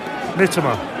now.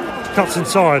 Mittimer cuts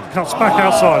inside, cuts back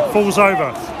outside, falls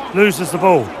over, loses the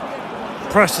ball.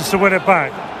 Presses to win it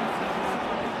back.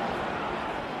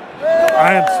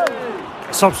 And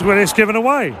subsequently it's given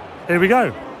away. Here we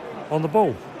go. On the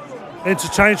ball.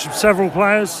 Interchange from several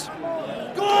players.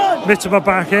 Mittimer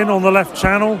back in on the left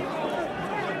channel.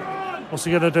 What's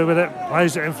he going to do with it?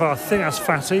 Plays it in for, I think that's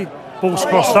Fatty. Ball's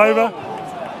crossed over.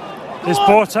 Here's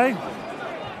Borte.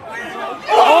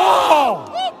 Oh!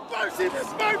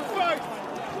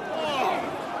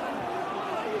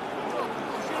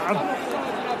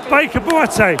 Baker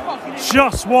Borte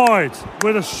just wide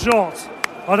with a shot.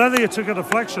 I don't think it took a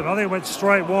deflection. I think it went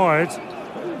straight wide.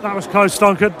 That was close,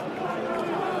 Duncan.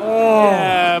 Oh,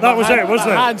 yeah, that was it,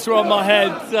 wasn't it? My hands were on my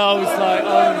head, so I was like,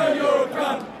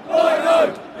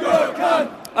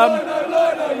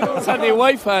 so the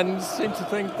away fans seem to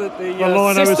think that the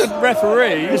assistant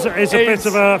referee is a bit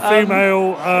of a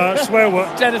female swear word,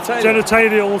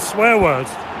 genitalia swear word.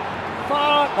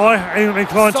 I am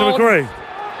inclined to agree.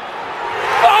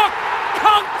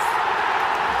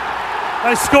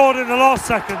 They scored in the last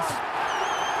seconds.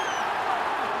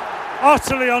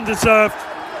 Utterly undeserved.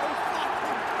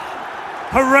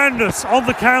 Horrendous on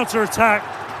the counter-attack.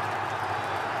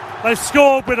 They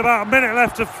scored with about a minute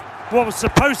left of what was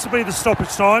supposed to be the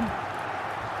stoppage time.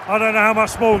 I don't know how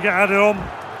much more will get added on.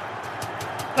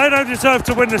 They don't deserve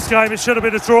to win this game. It should have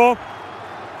been a draw.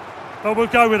 But we'll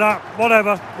go with that.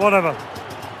 Whatever.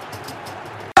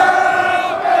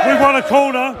 We won a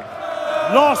corner.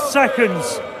 Last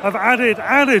seconds of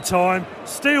added time.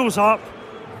 Steele's up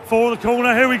for the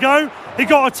corner. Here we go. He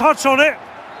got a touch on it.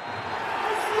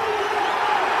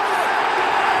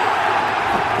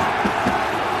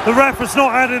 The ref has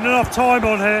not added enough time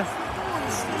on here.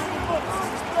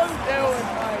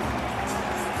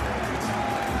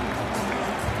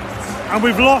 And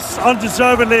we've lost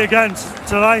undeservedly again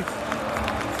today.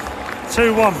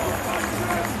 2-1.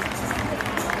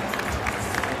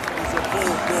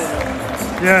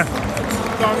 Yeah.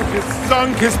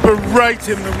 Dunk is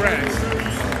berating the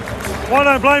ref. Well, I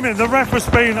don't blame him. The ref has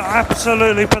been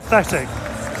absolutely pathetic.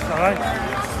 Sorry.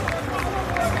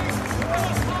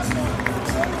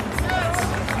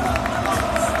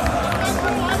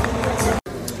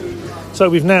 So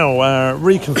we've now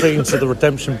reconvened to the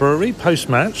Redemption Brewery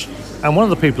post-match, and one of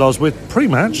the people I was with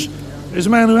pre-match is a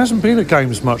man who hasn't been at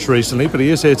games much recently, but he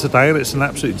is here today, and it's an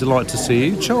absolute delight to see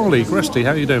you. Charlie Gresty,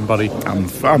 how are you doing, buddy?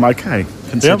 I'm okay,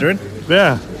 considering.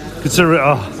 Yeah.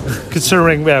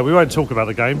 Considering, we won't talk about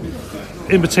the game.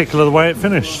 In particular, the way it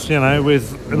finished,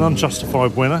 with an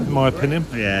unjustified winner, in my opinion.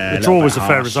 Yeah, the draw was a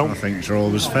fair result. I think draw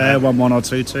was fair. 1-1 or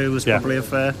 2-2 was probably a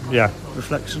fair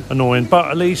reflection. Annoying, but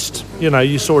at least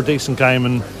you saw a decent game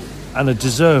and a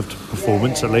deserved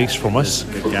performance, at least from us.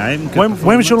 Good game.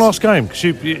 When was your last game? Because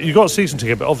you got a season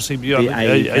ticket, but obviously you had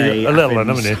a little one,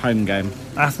 haven't you? Home game.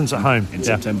 Athens at home in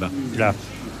September. Yeah.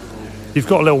 You've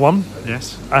got a little one.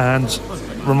 Yes. And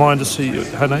remind us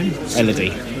her name.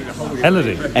 Elodie.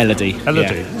 Elodie. Yeah.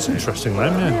 That's an interesting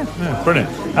name. Yeah, brilliant.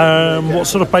 What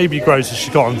sort of baby growth has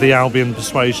she got on the Albion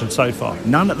persuasion so far?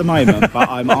 None at the moment, but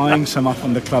I'm eyeing some up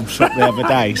on the club shop the other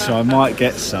day, so I might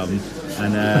get some.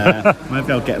 And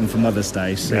maybe I'll get them for Mother's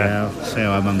Day. See how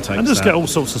our mum takes. And just get all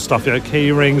sorts of stuff,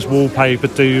 key rings, wallpaper,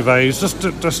 duvets,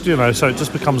 just so it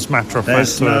just becomes matter of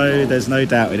fact. There's no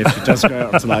doubt if she does go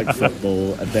out to like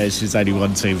football, and there's only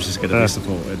one team she's going to be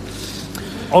supported.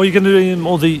 Oh, you're going to do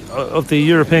more of the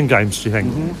European games, do you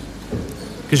think?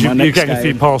 Because you're getting a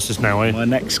few passes now, eh? My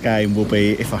next game will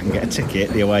be, if I can get a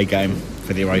ticket, the away game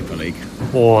for the Europa League.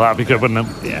 Oh, that'd be good, wouldn't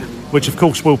it? Yeah. Which, of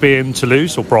course, will be in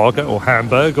Toulouse or Braga or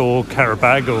Hamburg or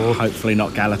Karabag or... Hopefully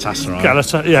not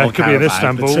Galatasaray. It could be in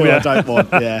Istanbul. The two I don't want,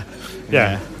 yeah.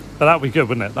 But that'd be good,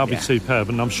 wouldn't it? That'd be superb.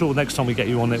 And I'm sure next time we get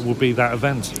you on, it will be that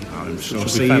event. I'm sure we'll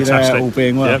see you there, all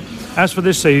being well. Yeah. As for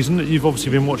this season, you've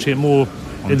obviously been watching it more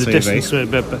in the TV. Distance.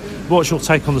 But what's your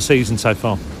take on the season so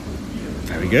far?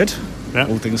 Very good. Yeah.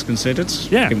 All things considered.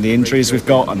 Yeah. Given the injuries we've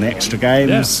got and the extra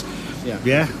games.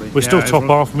 Yeah. We're still top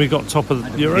half, and we got top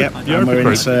of Europe. And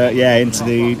we're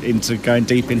into going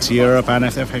deep into Europe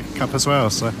and FA Cup as well.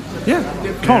 So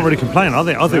can't really complain. I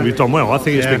think we've done well. I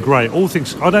think it's been great. All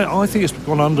things. I think it's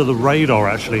gone under the radar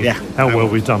actually. Yeah. How well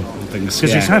we've done. Because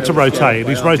he's had to rotate.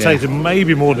 He's rotated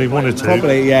maybe more than he wanted to.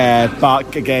 Probably,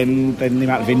 But again, the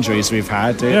amount of injuries we've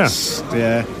had.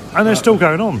 And they're still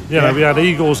going on. We had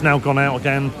Igor's now gone out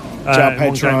again.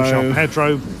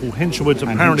 Pedro or Hinchelwood.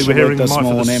 Apparently, we're hearing them out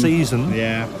for the season.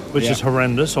 Which is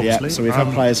horrendous, obviously. So we've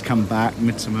had players come back,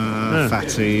 Mittimer,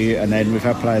 Fatty, and then we've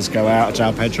had players go out,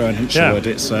 João Pedro and Hinchelwood.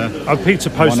 It's Peter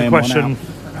posed the question: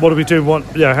 what do we do?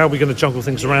 How are we going to juggle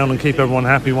things around and keep everyone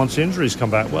happy once the injuries come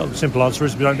back? Well, the simple answer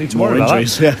is we don't need to worry about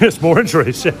that. Yeah. It's more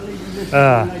injuries, yeah.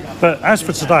 But as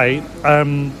for today,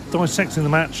 dissecting the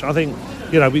match, I think,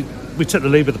 we took the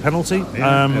lead with the penalty.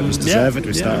 It was deserved.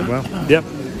 We started well. Yep,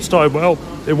 started well.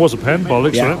 It was a pen, by the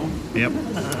looks of it. Yep.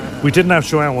 We didn't have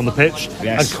Joao on the pitch.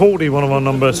 Yes. And Courtney, one of our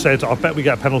numbers, said, I bet we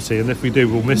get a penalty, and if we do,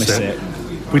 we'll miss it.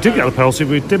 We did get a penalty,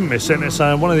 we didn't miss it, and it's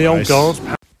one of the old guards,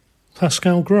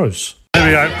 Pascal Gross. There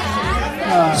we go.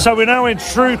 So we're now in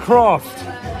True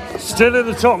Craft, still in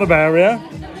the Tottenham area,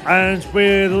 and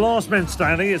we're the last men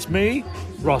standing. It's me,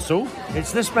 Russell,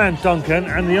 it's this man, Duncan,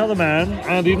 and the other man,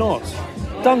 Andy Knott.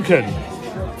 Duncan,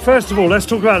 first of all, let's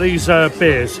talk about these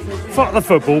beers. Fuck the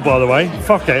football, by the way.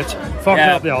 Fuck it. Fuck it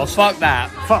up the arse. Fuck that.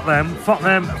 Fuck them. Fuck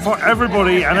them. Fuck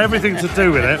everybody and everything to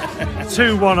do with it.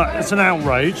 2-1. It's an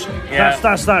outrage. Yeah.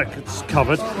 That's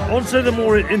covered. On to the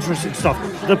more interesting stuff.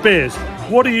 The beers.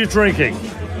 What are you drinking?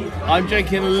 I'm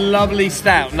drinking a lovely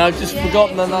stout, and I've just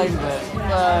forgotten the name of it.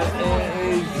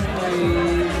 It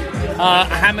is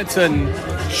Hamilton.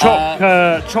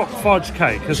 Choc fudge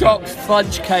cake. Choc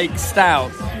fudge cake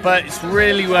stout, but it's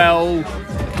really well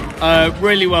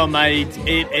made.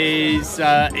 It is.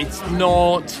 It's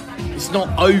not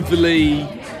overly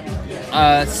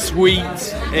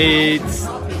sweet.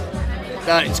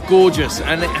 It's gorgeous,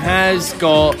 and it has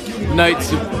got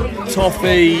notes of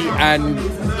toffee and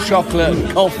chocolate and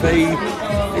coffee.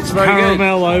 It's very good.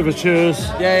 Caramel overtures.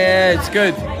 Yeah, it's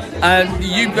good. And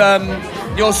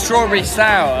your strawberry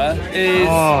sour is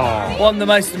one of the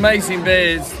most amazing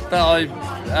beers that I've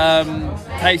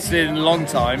tasted in a long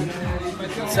time.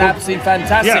 It's absolutely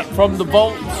fantastic from the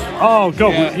Vault. Oh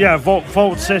God,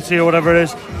 Vault City or whatever it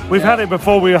is. We've had it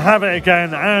before. We'll have it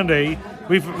again, Andy.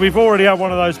 We've already had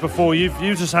one of those before. You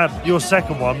just had your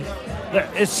second one.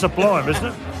 It's sublime, isn't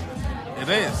it? It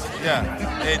is. Yeah.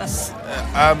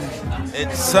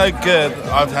 It's so good.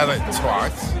 I've had it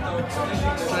twice.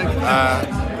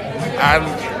 And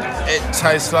it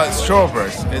tastes like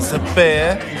strawberries. It's a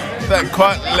beer that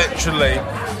quite literally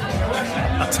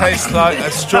tastes like a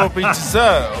strawberry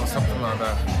dessert or something like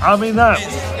that. I mean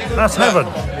that's heaven.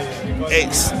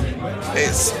 It's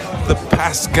the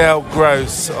Pascal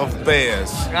Gross of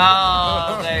beers.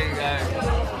 Oh, there you go.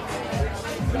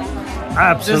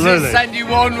 Absolutely. Does it send you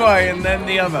one way and then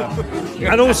the other?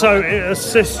 And also, it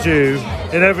assists you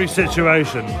in every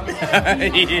situation.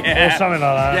 Yeah. Or something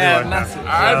like that. Yeah, anyway. massive.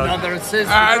 Another assist.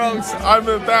 And I'm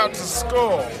about to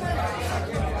score.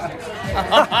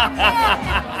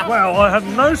 Well, I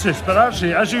hadn't noticed, but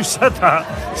actually, as you said that,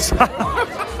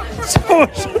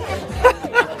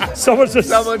 someone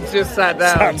just sat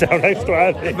down. Sat down next to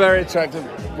Andy. Very attractive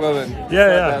woman.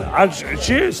 Yeah. And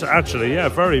she is, actually,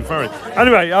 very, very.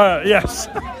 Anyway, yes.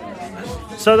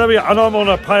 So there we are. And I'm on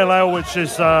a pale ale, which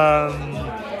is,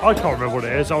 I can't remember what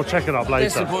it is. I'll check it up later.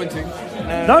 Disappointing.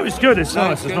 No, it's good. It's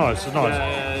nice. It's nice.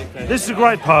 Yeah, okay. This is a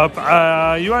great pub.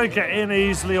 You only get in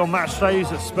easily on match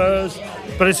days at Spurs,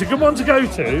 but it's a good one to go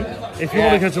to if you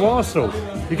want to go to Arsenal.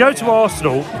 You go to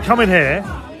Arsenal, come in here,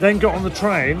 then get on the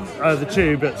train, the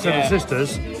tube at Seven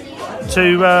Sisters,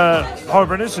 to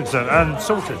Harbour and Islington and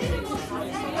sorted.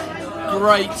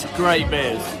 Great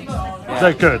beers. Yeah.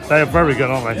 They're good. They are very good,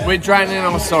 aren't they? We're drowning in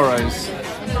our sorrows.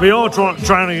 We are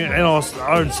drowning in our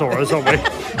own sorrows, aren't we?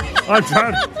 I'm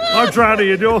drowning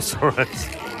in your sorrows.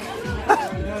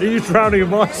 Are you drowning in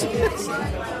my sorrows?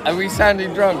 Are we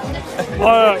sounding drunk?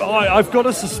 I've got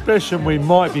a suspicion we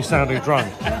might be sounding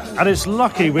drunk. And it's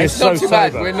lucky we're it's so not too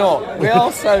sober. bad. We're not. We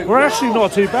are so. We're actually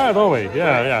not too bad, are we?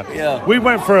 Yeah. We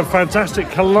went for a fantastic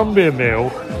Colombian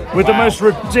meal with the most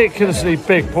ridiculously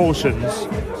big portions.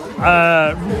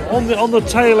 On the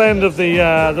tail end of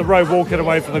the road, walking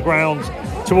away from the ground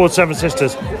towards Seven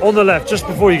Sisters, on the left, just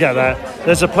before you get there,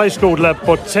 there's a place called La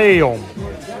Botellón,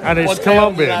 and it's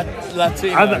Colombian.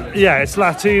 Latino. And, it's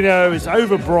Latino. It's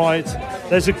over bright.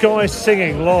 There's a guy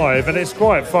singing live, and it's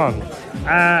quite fun.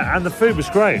 And the food was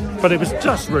great, but it was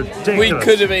just ridiculous. We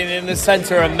could have been in the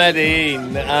centre of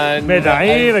Medellin.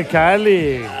 And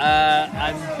Cali.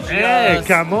 And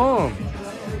come on.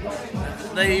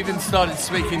 They even started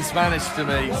speaking Spanish to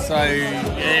me, so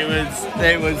it was.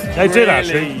 They really, did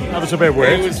actually. That was a bit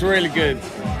weird. It was really good.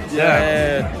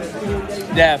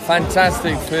 Yeah,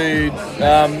 fantastic food.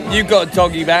 You've got a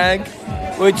doggy bag,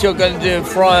 which you're going to do a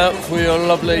fry up for your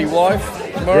lovely wife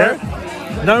tomorrow.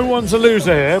 Yeah. No one's a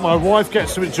loser here. My wife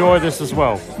gets to enjoy this as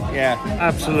well. Yeah,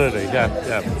 absolutely.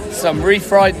 Yeah. Some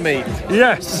refried meat.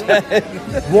 Yes.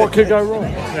 What could go wrong?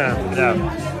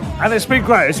 Yeah. And it's been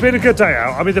great. It's been a good day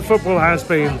out. I mean, the football has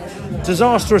been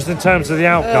disastrous in terms of the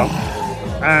outcome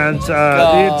and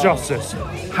the injustice.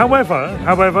 However,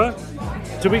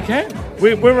 Do we care?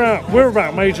 We're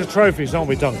about major trophies, aren't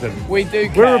we, Duncan? We do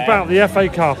care. We're about the FA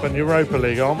Cup and Europa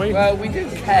League, aren't we? Well, we do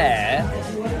care,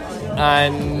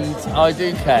 and I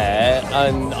do care,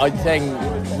 and I think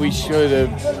we should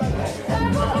have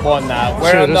won that. We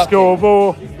should have scored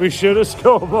more. We should have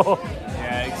scored more.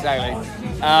 Yeah, exactly.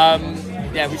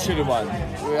 Yeah, we should have won.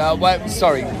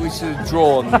 We should have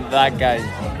drawn that game.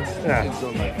 Yeah.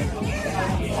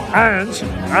 And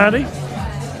Andy,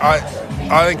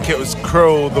 I think it was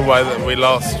cruel the way that we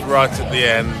lost right at the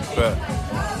end, but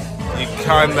you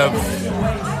kind of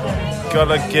got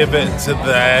to give it to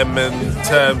them in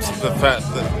terms of the fact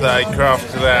that they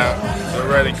crafted out a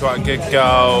really quite good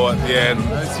goal at the end.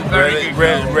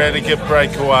 Really good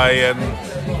breakaway, and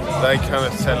they kind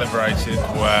of celebrated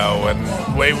well, and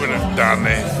we would have done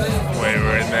it if we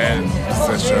were in their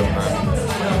position.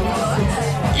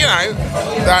 And,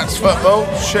 that's football.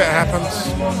 Shit happens,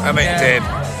 and it did.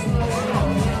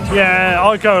 Yeah,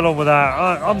 I go along with that.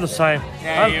 I'm the same.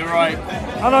 Yeah, you're right.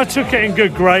 And I took it in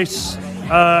good grace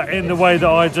in the way that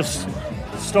I just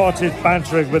started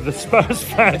bantering with the Spurs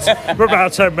fans for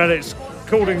about 10 minutes,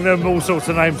 calling them all sorts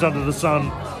of names under the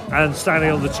sun and standing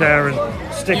on the chair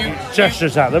and sticking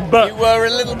gestures at them. But you were a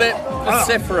little bit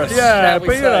vociferous. Yeah,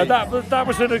 but that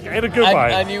was in a good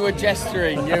way. And you were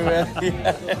gesturing. You were.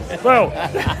 Well,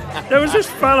 there was this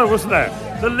fella, wasn't there,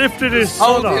 that lifted his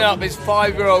son holding up his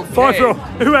 5-year-old kid, 5-year-old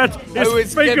who had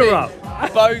his finger up,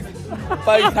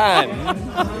 both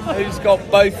hands, who's got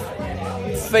both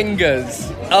fingers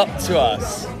up to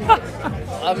us.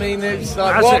 I mean, it's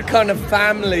like, what kind of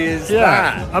family is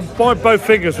that? And by both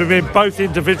fingers, we mean both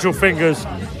individual fingers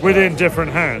within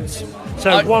different hands.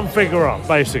 So one finger up,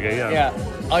 basically, Yeah.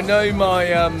 I know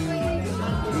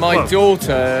my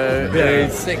daughter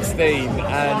is 16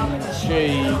 and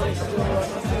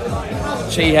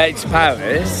she hates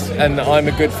Paris, and I'm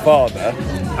a good father.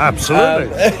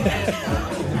 Absolutely.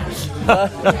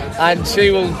 And she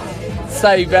will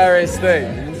say various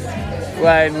things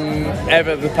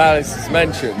whenever the palace is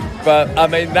mentioned, but I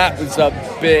mean that was a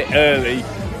bit early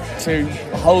to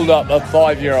hold up a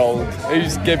 5-year-old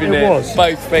who's giving it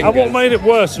both fingers. And what made it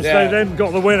worse was they then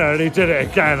got the winner and he did it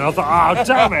again. I thought, oh,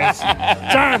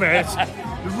 damn it.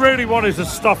 Really wanted to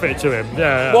stuff it to him.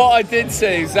 Yeah. What I did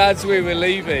see is as we were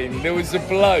leaving, there was a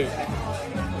bloke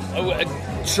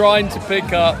trying to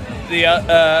pick up the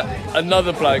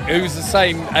another bloke who was the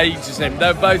same age as him.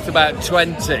 They were both about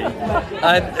 20,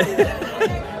 and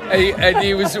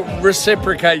he was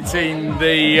reciprocating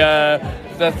the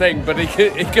thing, but he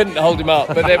couldn't hold him up.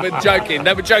 But they were joking.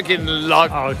 They were joking,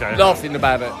 laughing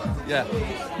about it. Yeah.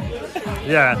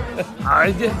 Yeah,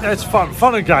 it's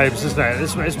fun and games, isn't it?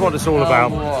 It's what it's all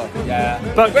about. Yeah,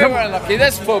 but we were unlucky.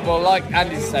 That's football, like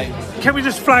Andy's saying. Can we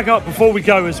just flag up before we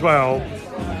go as well?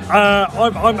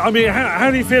 I mean, how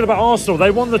do you feel about Arsenal?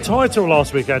 They won the title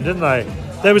last weekend, didn't they?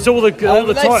 There was all the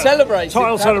title celebrations.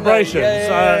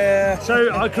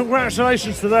 So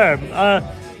congratulations to them.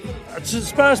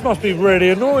 Spurs must be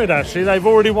really annoyed. Actually, they've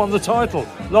already won the title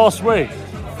last week.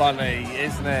 Funny,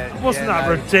 isn't it? Wasn't that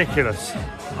ridiculous?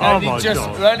 Oh my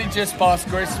God! Only just past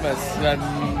Christmas, and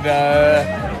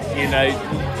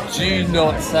do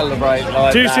not celebrate like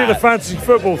that. Do you see the fantasy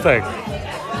football thing?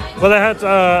 Well, they had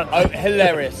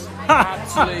hilarious,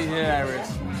 absolutely hilarious.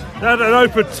 They had an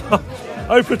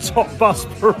open top bus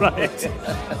parade.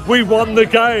 We won the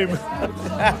game,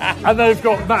 and they've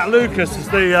got Matt Lucas as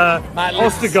the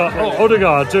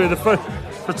Odegaard doing the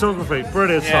photography.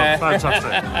 Brilliant stuff,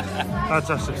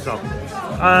 fantastic stuff.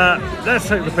 Let's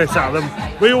take the piss out of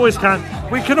them. We always can.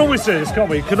 We can always do this, can't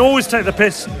we? We can always take the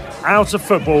piss out of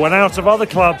football and out of other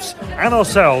clubs and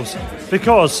ourselves,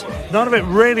 because none of it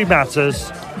really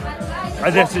matters.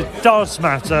 And yes, it does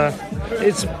matter.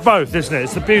 It's both, isn't it?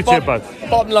 It's the beauty of both.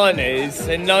 Bottom line is,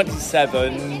 in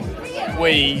 '97,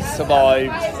 we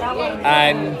survived,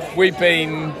 and we've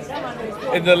been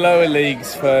in the lower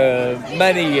leagues for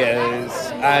many years,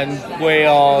 and we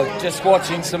are just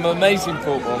watching some amazing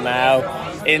football now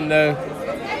in the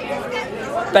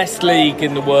best league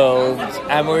in the world,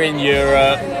 and we're in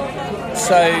Europe.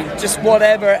 So just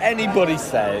whatever anybody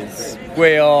says,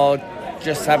 we are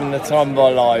just having the time of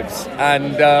our lives,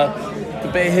 and the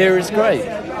bit here is great.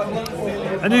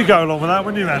 And you go along with that,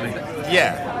 wouldn't you, Andy?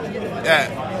 Yeah.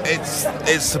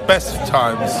 It's the best of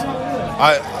times.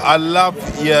 I love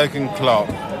Jurgen Klopp.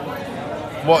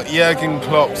 What Jurgen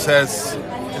Klopp says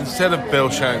instead of Bill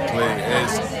Shankly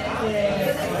is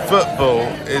football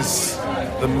is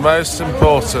the most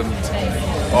important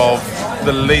of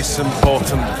the least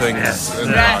important things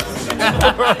in life.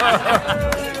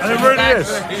 And it really is.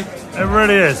 It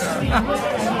really is.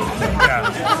 Yeah.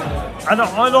 And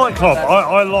I like Klopp.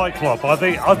 I like Klopp. I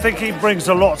think he brings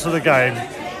a lot to the game.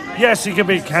 Yes, he can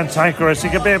be cantankerous. He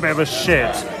can be a bit of a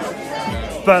shit.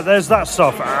 But there's that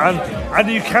stuff. And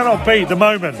you cannot beat the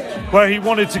moment where he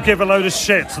wanted to give a load of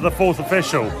shit to the fourth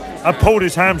official and pulled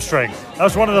his hamstring.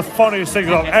 That's one of the funniest things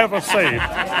I've ever seen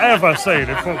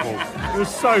in football. It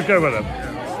was so good with him.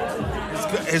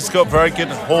 He's got very good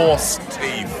horse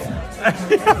teeth.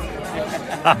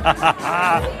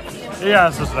 He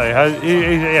has, doesn't he?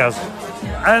 He has.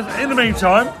 And in the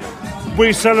meantime,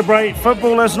 we celebrate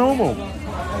football as normal.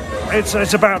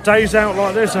 It's about days out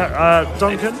like this.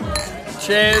 Duncan.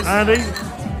 Cheers. Andy.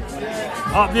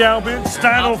 Up the Albion.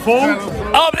 Stand or fall.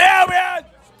 Up the Albion.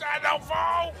 Stand or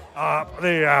fall. Up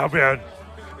the Albion.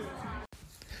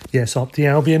 Yes, up the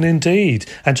Albion indeed.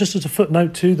 And just as a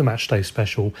footnote to the Matchday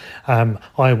special,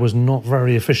 I was not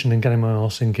very efficient in getting my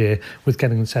arse in gear with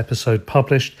getting this episode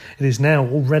published. It is now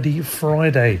already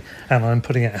Friday, and I'm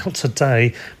putting it out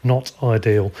today. Not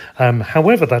ideal.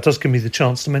 However, that does give me the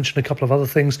chance to mention a couple of other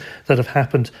things that have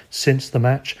happened since the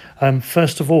match.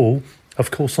 First of all,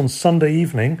 of course, on Sunday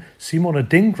evening, Simon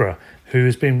Adingra, who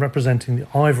has been representing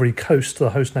the Ivory Coast,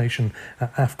 the host nation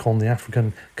at AFCON, the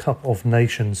African Cup of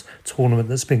Nations tournament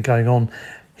that's been going on.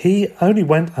 He only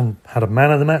went and had a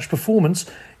man-of-the-match performance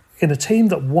in a team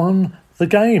that won the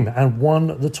game and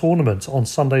won the tournament on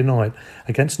Sunday night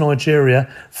against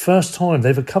Nigeria. First time,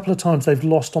 a couple of times they've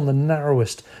lost on the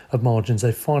narrowest of margins.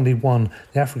 They finally won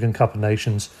the African Cup of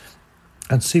Nations.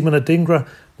 And Simon Adingra,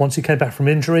 once he came back from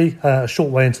injury, a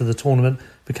short way into the tournament,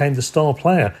 became the star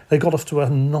player. They got off to a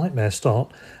nightmare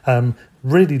start,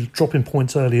 really dropping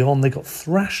points early on. They got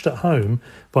thrashed at home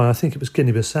by, I think it was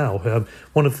Guinea-Bissau,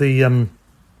 one of the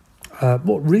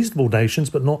reasonable nations,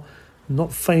 but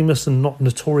not famous and not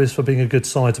notorious for being a good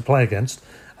side to play against.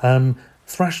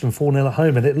 Thrashed them 4-0 at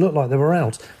home, and it looked like they were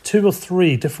out. 2 or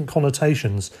 3 different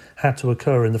connotations had to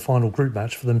occur in the final group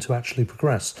match for them to actually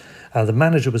progress. The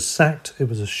manager was sacked. It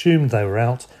was assumed they were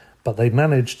out, but they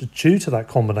managed, due to that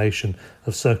combination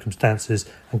of circumstances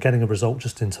and getting a result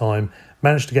just in time,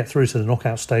 managed to get through to the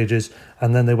knockout stages,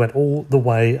 and then they went all the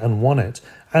way and won it.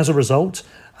 As a result,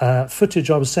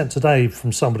 footage I was sent today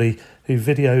from somebody who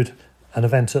videoed an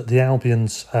event at the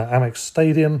Albion's Amex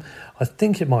Stadium, I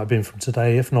think it might have been from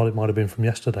today, if not it might have been from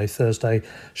yesterday, Thursday,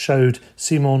 showed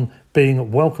Simon being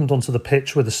welcomed onto the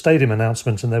pitch with a stadium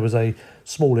announcement, and there was a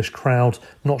smallish crowd.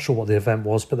 Not sure what the event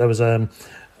was, but there was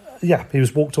he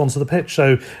was walked onto the pitch.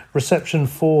 So reception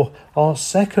for our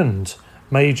second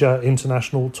major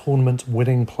international tournament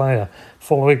winning player,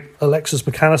 following Alexis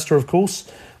McAllister, of course,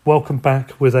 welcomed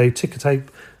back with a ticker tape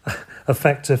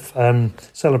effective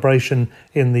celebration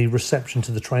in the reception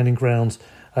to the training grounds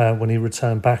when he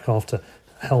returned back after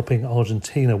helping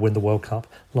Argentina win the World Cup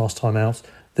last time out.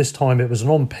 This time it was an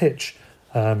on-pitch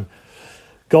guard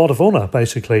of honour,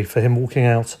 basically, for him walking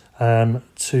out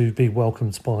to be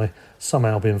welcomed by some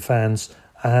Albion fans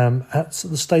at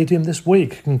the stadium this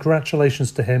week.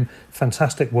 Congratulations to him.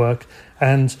 Fantastic work.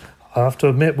 And I have to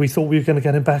admit, we thought we were going to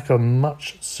get him back a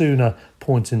much sooner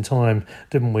point in time,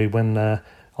 didn't we, when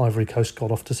Ivory Coast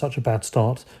got off to such a bad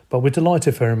start. But we're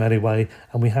delighted for him anyway,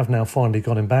 and we have now finally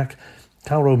got him back.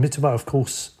 Kaoru Mitoma, of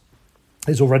course,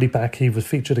 is already back. He was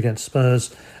featured against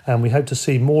Spurs, and we hope to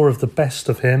see more of the best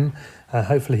of him.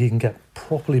 Hopefully he can get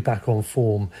properly back on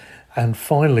form, and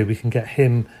finally we can get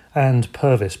him and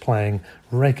Purvis playing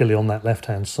regularly on that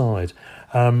left-hand side.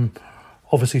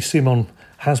 Obviously Simon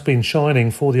has been shining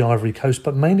for the Ivory Coast,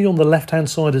 but mainly on the left-hand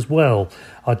side as well.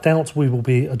 I doubt we will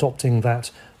be adopting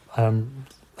that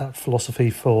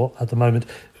philosophy for at the moment,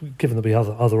 given there'll be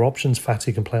other options.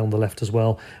 Fatty can play on the left as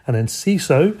well, and then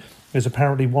Ciso is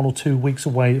apparently 1 or 2 weeks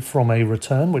away from a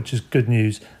return, which is good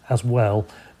news as well.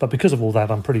 But because of all that,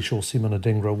 I'm pretty sure Simon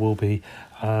Adingra will be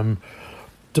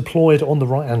deployed on the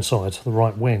right-hand side, the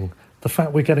right wing. The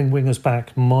fact we're getting wingers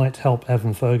back might help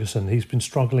Evan Ferguson. He's been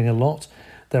struggling a lot.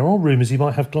 There are rumours he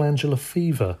might have glandular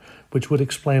fever, which would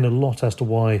explain a lot as to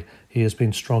why he has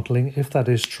been struggling. If that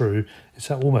is true,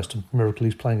 it's almost a miracle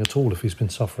he's playing at all if he's been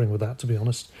suffering with that, to be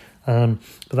honest. But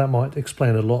that might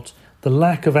explain a lot. The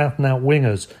lack of out-and-out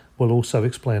wingers will also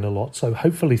explain a lot. So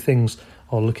hopefully things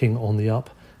are looking on the up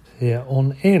here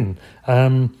on in.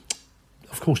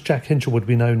 Of course, Jack Hinchelwood,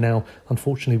 we know now,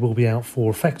 unfortunately, will be out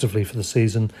effectively for the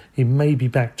season. He may be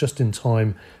back just in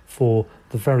time for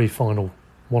the very final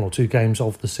 1 or 2 games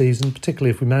of the season, particularly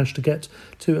if we manage to get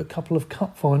to a couple of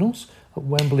cup finals at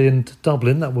Wembley and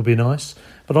Dublin. That would be nice.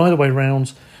 But either way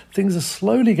round, things are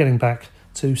slowly getting back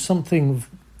to something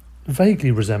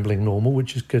vaguely resembling normal,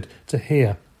 which is good to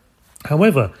hear.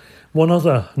 However, One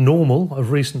other normal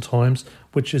of recent times,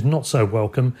 which is not so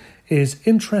welcome, is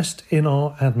interest in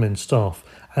our admin staff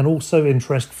and also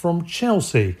interest from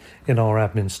Chelsea in our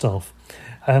admin staff.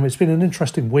 It's been an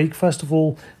interesting week. First of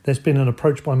all, there's been an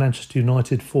approach by Manchester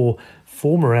United for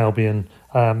former Albion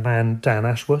man Dan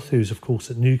Ashworth, who's of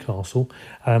course at Newcastle.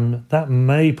 That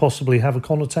may possibly have a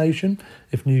connotation.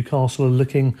 If Newcastle are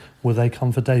looking, will they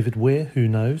come for David Weir? Who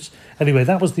knows? Anyway,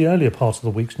 that was the earlier part of the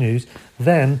week's news.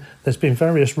 Then there's been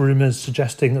various rumours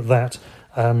suggesting that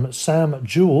Sam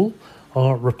Jewell,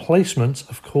 our replacement,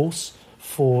 of course,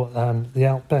 for the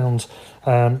outbound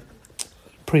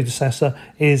predecessor,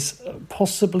 is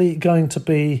possibly going to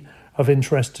be of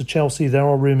interest to Chelsea. There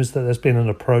are rumours that there's been an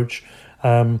approach.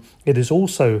 It is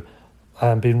also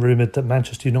been rumoured that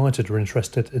Manchester United are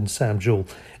interested in Sam Jewell.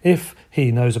 If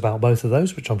he knows about both of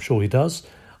those, which I'm sure he does,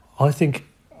 I think,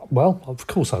 well, of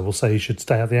course I will say he should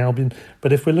stay at the Albion,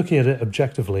 but if we're looking at it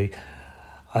objectively,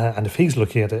 and if he's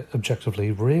looking at it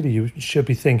objectively, really you should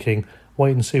be thinking,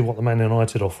 wait and see what the Man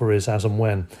United offer is as and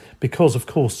when. Because, of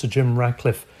course, Sir Jim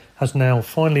Ratcliffe has now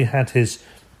finally had his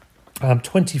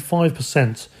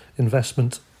 25%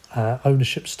 investment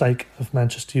ownership stake of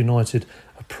Manchester United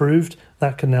approved.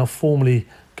 That can now formally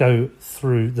go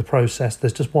through the process.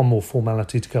 There's just one more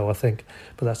formality to go, I think,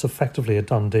 but that's effectively a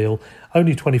done deal.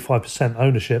 Only 25%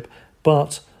 ownership,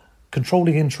 but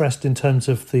controlling interest in terms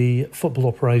of the football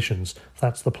operations.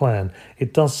 That's the plan.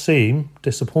 It does seem,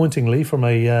 disappointingly, from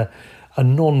a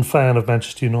non-fan of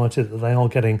Manchester United, that they are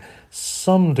getting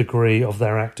some degree of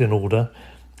their act in order,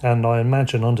 and I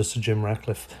imagine under Sir Jim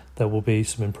Ratcliffe there will be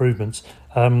some improvements.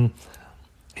 They've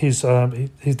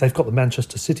got the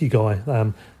Manchester City guy,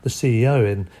 the CEO,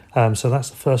 in, so that's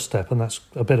the first step, and that's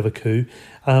a bit of a coup.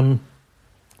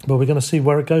 But we're going to see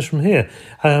where it goes from here.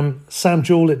 Sam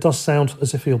Jewell, it does sound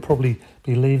as if he'll probably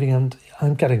be leaving, and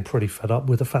I'm getting pretty fed up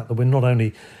with the fact that we're not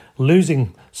only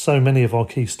losing so many of our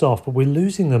key staff, but we're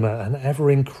losing them at an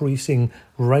ever-increasing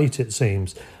rate, it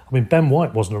seems. I mean, Ben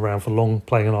White wasn't around for long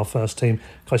playing in our first team.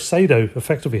 Caicedo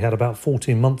effectively had about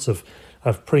 14 months of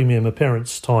premium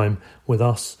appearance time with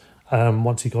us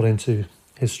once he got into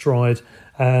his stride.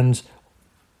 And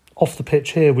off the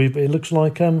pitch here, it looks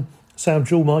like Sam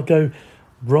Jewell might go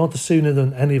rather sooner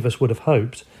than any of us would have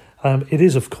hoped. It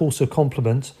is, of course, a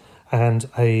compliment and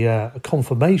a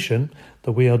confirmation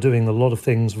that we are doing a lot of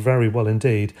things very well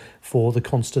indeed for the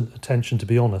constant attention, to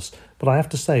be honest. But I have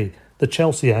to say, the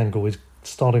Chelsea angle is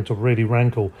starting to really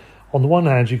rankle. On the one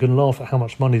hand, you can laugh at how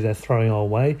much money they're throwing our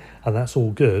way, and that's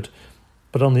all good.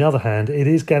 But on the other hand, it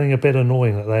is getting a bit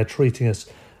annoying that they're treating us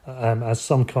as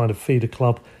some kind of feeder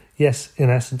club. Yes, in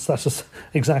essence, that's just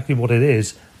exactly what it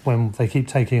is when they keep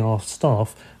taking our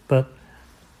staff. But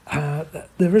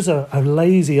there is a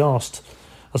lazy-arsed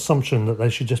assumption that they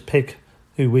should just pick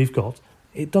who we've got.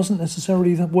 It doesn't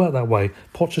necessarily work that way.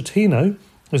 Pochettino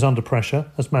is under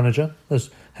pressure as manager, as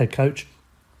head coach.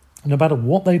 No matter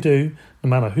what they do, no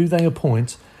matter who they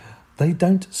appoint, they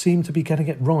don't seem to be getting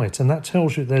it right. And that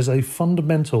tells you there's a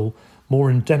fundamental,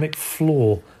 more endemic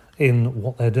flaw in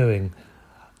what they're doing.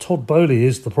 Todd Bowley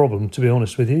is the problem, to be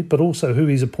honest with you, but also who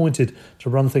he's appointed to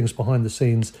run things behind the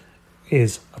scenes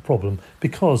is a problem,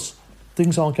 because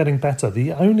things aren't getting better.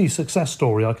 The only success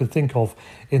story I can think of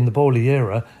in the Bowley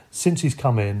era since he's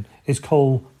come in is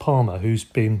Cole Palmer, who's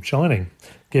been shining.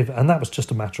 And that was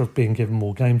just a matter of being given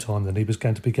more game time than he was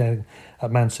going to be getting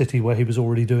at Man City, where he was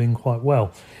already doing quite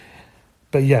well.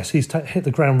 But yes, he's hit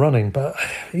the ground running, but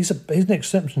he's an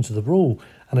exception to the rule.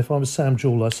 And if I was Sam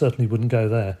Jewell, I certainly wouldn't go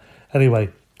there. Anyway,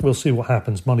 we'll see what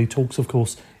happens. Money talks, of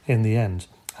course, in the end.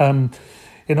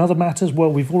 In other matters,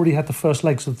 well, we've already had the first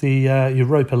legs of the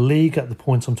Europa League at the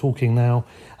point I'm talking now.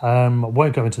 I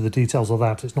won't go into the details of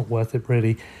that. It's not worth it,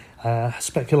 really.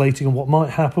 Speculating on what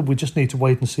might happen, we just need to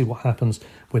wait and see what happens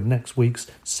with next week's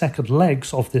second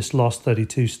legs of this last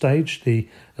 32 stage, the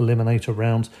eliminator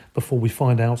round, before we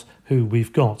find out who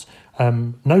we've got.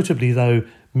 Notably, though,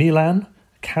 Milan,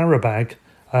 Karabag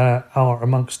are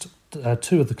amongst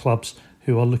two of the clubs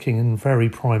who are looking in very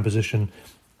prime position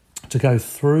to go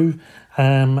through.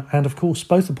 And of course,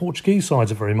 both the Portuguese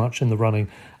sides are very much in the running.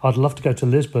 I'd love to go to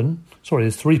Lisbon. Sorry,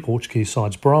 there's three Portuguese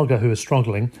sides. Braga, who are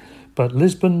struggling. But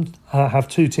Lisbon have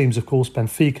two teams, of course,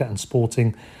 Benfica and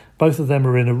Sporting. Both of them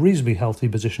are in a reasonably healthy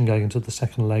position going into the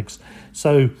second legs.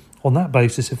 So on that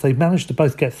basis, if they manage to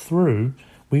both get through,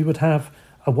 we would have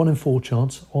a 1 in 4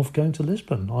 chance of going to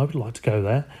Lisbon. I would like to go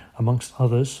there, amongst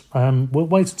others. We'll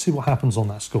wait and see what happens on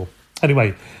that score.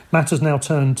 Anyway, matters now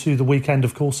turn to the weekend,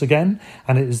 of course, again,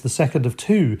 and it is the second of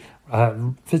two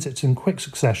visits in quick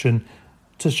succession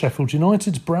to Sheffield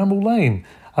United's Bramall Lane.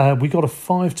 We got a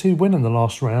 5-2 win in the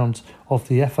last round of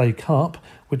the FA Cup,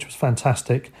 which was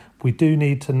fantastic. we do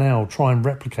need to now try and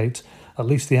replicate at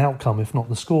least the outcome, if not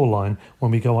the scoreline,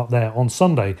 when we go up there on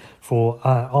Sunday for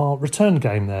our return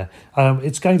game there.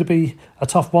 It's going to be a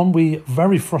tough one. We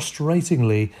very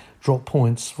frustratingly dropped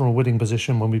points from a winning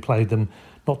position when we played them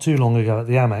not too long ago at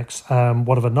the Amex.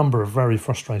 One of a number of very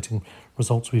frustrating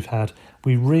results we've had.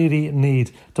 We really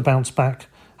need to bounce back,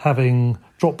 having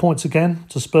dropped points again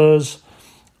to Spurs.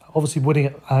 Obviously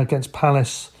winning against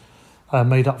Palace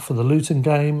made up for the Luton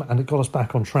game and it got us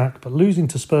back on track. But losing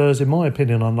to Spurs, in my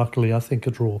opinion, unluckily, I think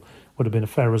a draw would have been a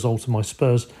fair result, and my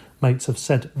Spurs mates have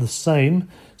said the same.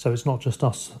 So it's not just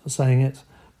us saying it.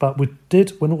 But we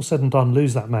did, when all said and done,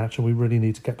 lose that match, and we really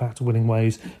need to get back to winning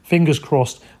ways. Fingers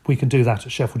crossed we can do that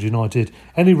at Sheffield United.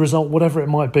 Any result, whatever it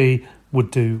might be,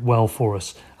 would do well for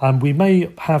us. We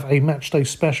may have a matchday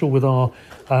special with our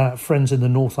friends in the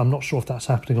north. I'm not sure if that's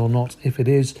happening or not. If it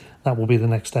is, that will be the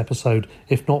next episode.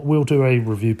 If not, we'll do a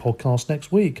review podcast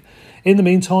next week. In the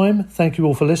meantime, thank you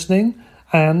all for listening.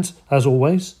 And, as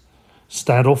always,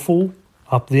 stand or fall,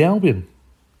 up the Albion.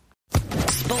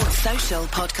 Sports Social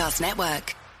Podcast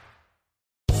Network.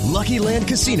 Lucky Land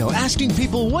Casino, asking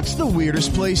people, what's the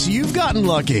weirdest place you've gotten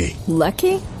lucky?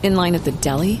 Lucky? In line at the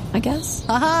deli, I guess?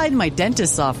 Aha, in my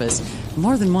dentist's office.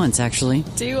 More than once, actually.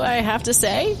 Do I have to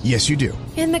say? Yes, you do.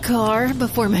 In the car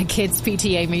before my kids'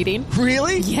 PTA meeting.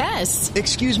 Really? Yes.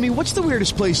 Excuse me, what's the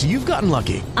weirdest place you've gotten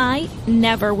lucky? I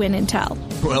never win and tell.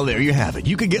 Well, there you have it.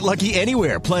 You can get lucky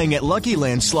anywhere, playing at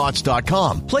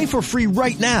LuckyLandSlots.com. Play for free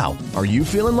right now. Are you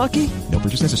feeling lucky? No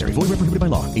purchase necessary. Void where prohibited by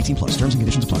law. 18+. Terms and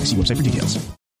conditions apply. See website for details.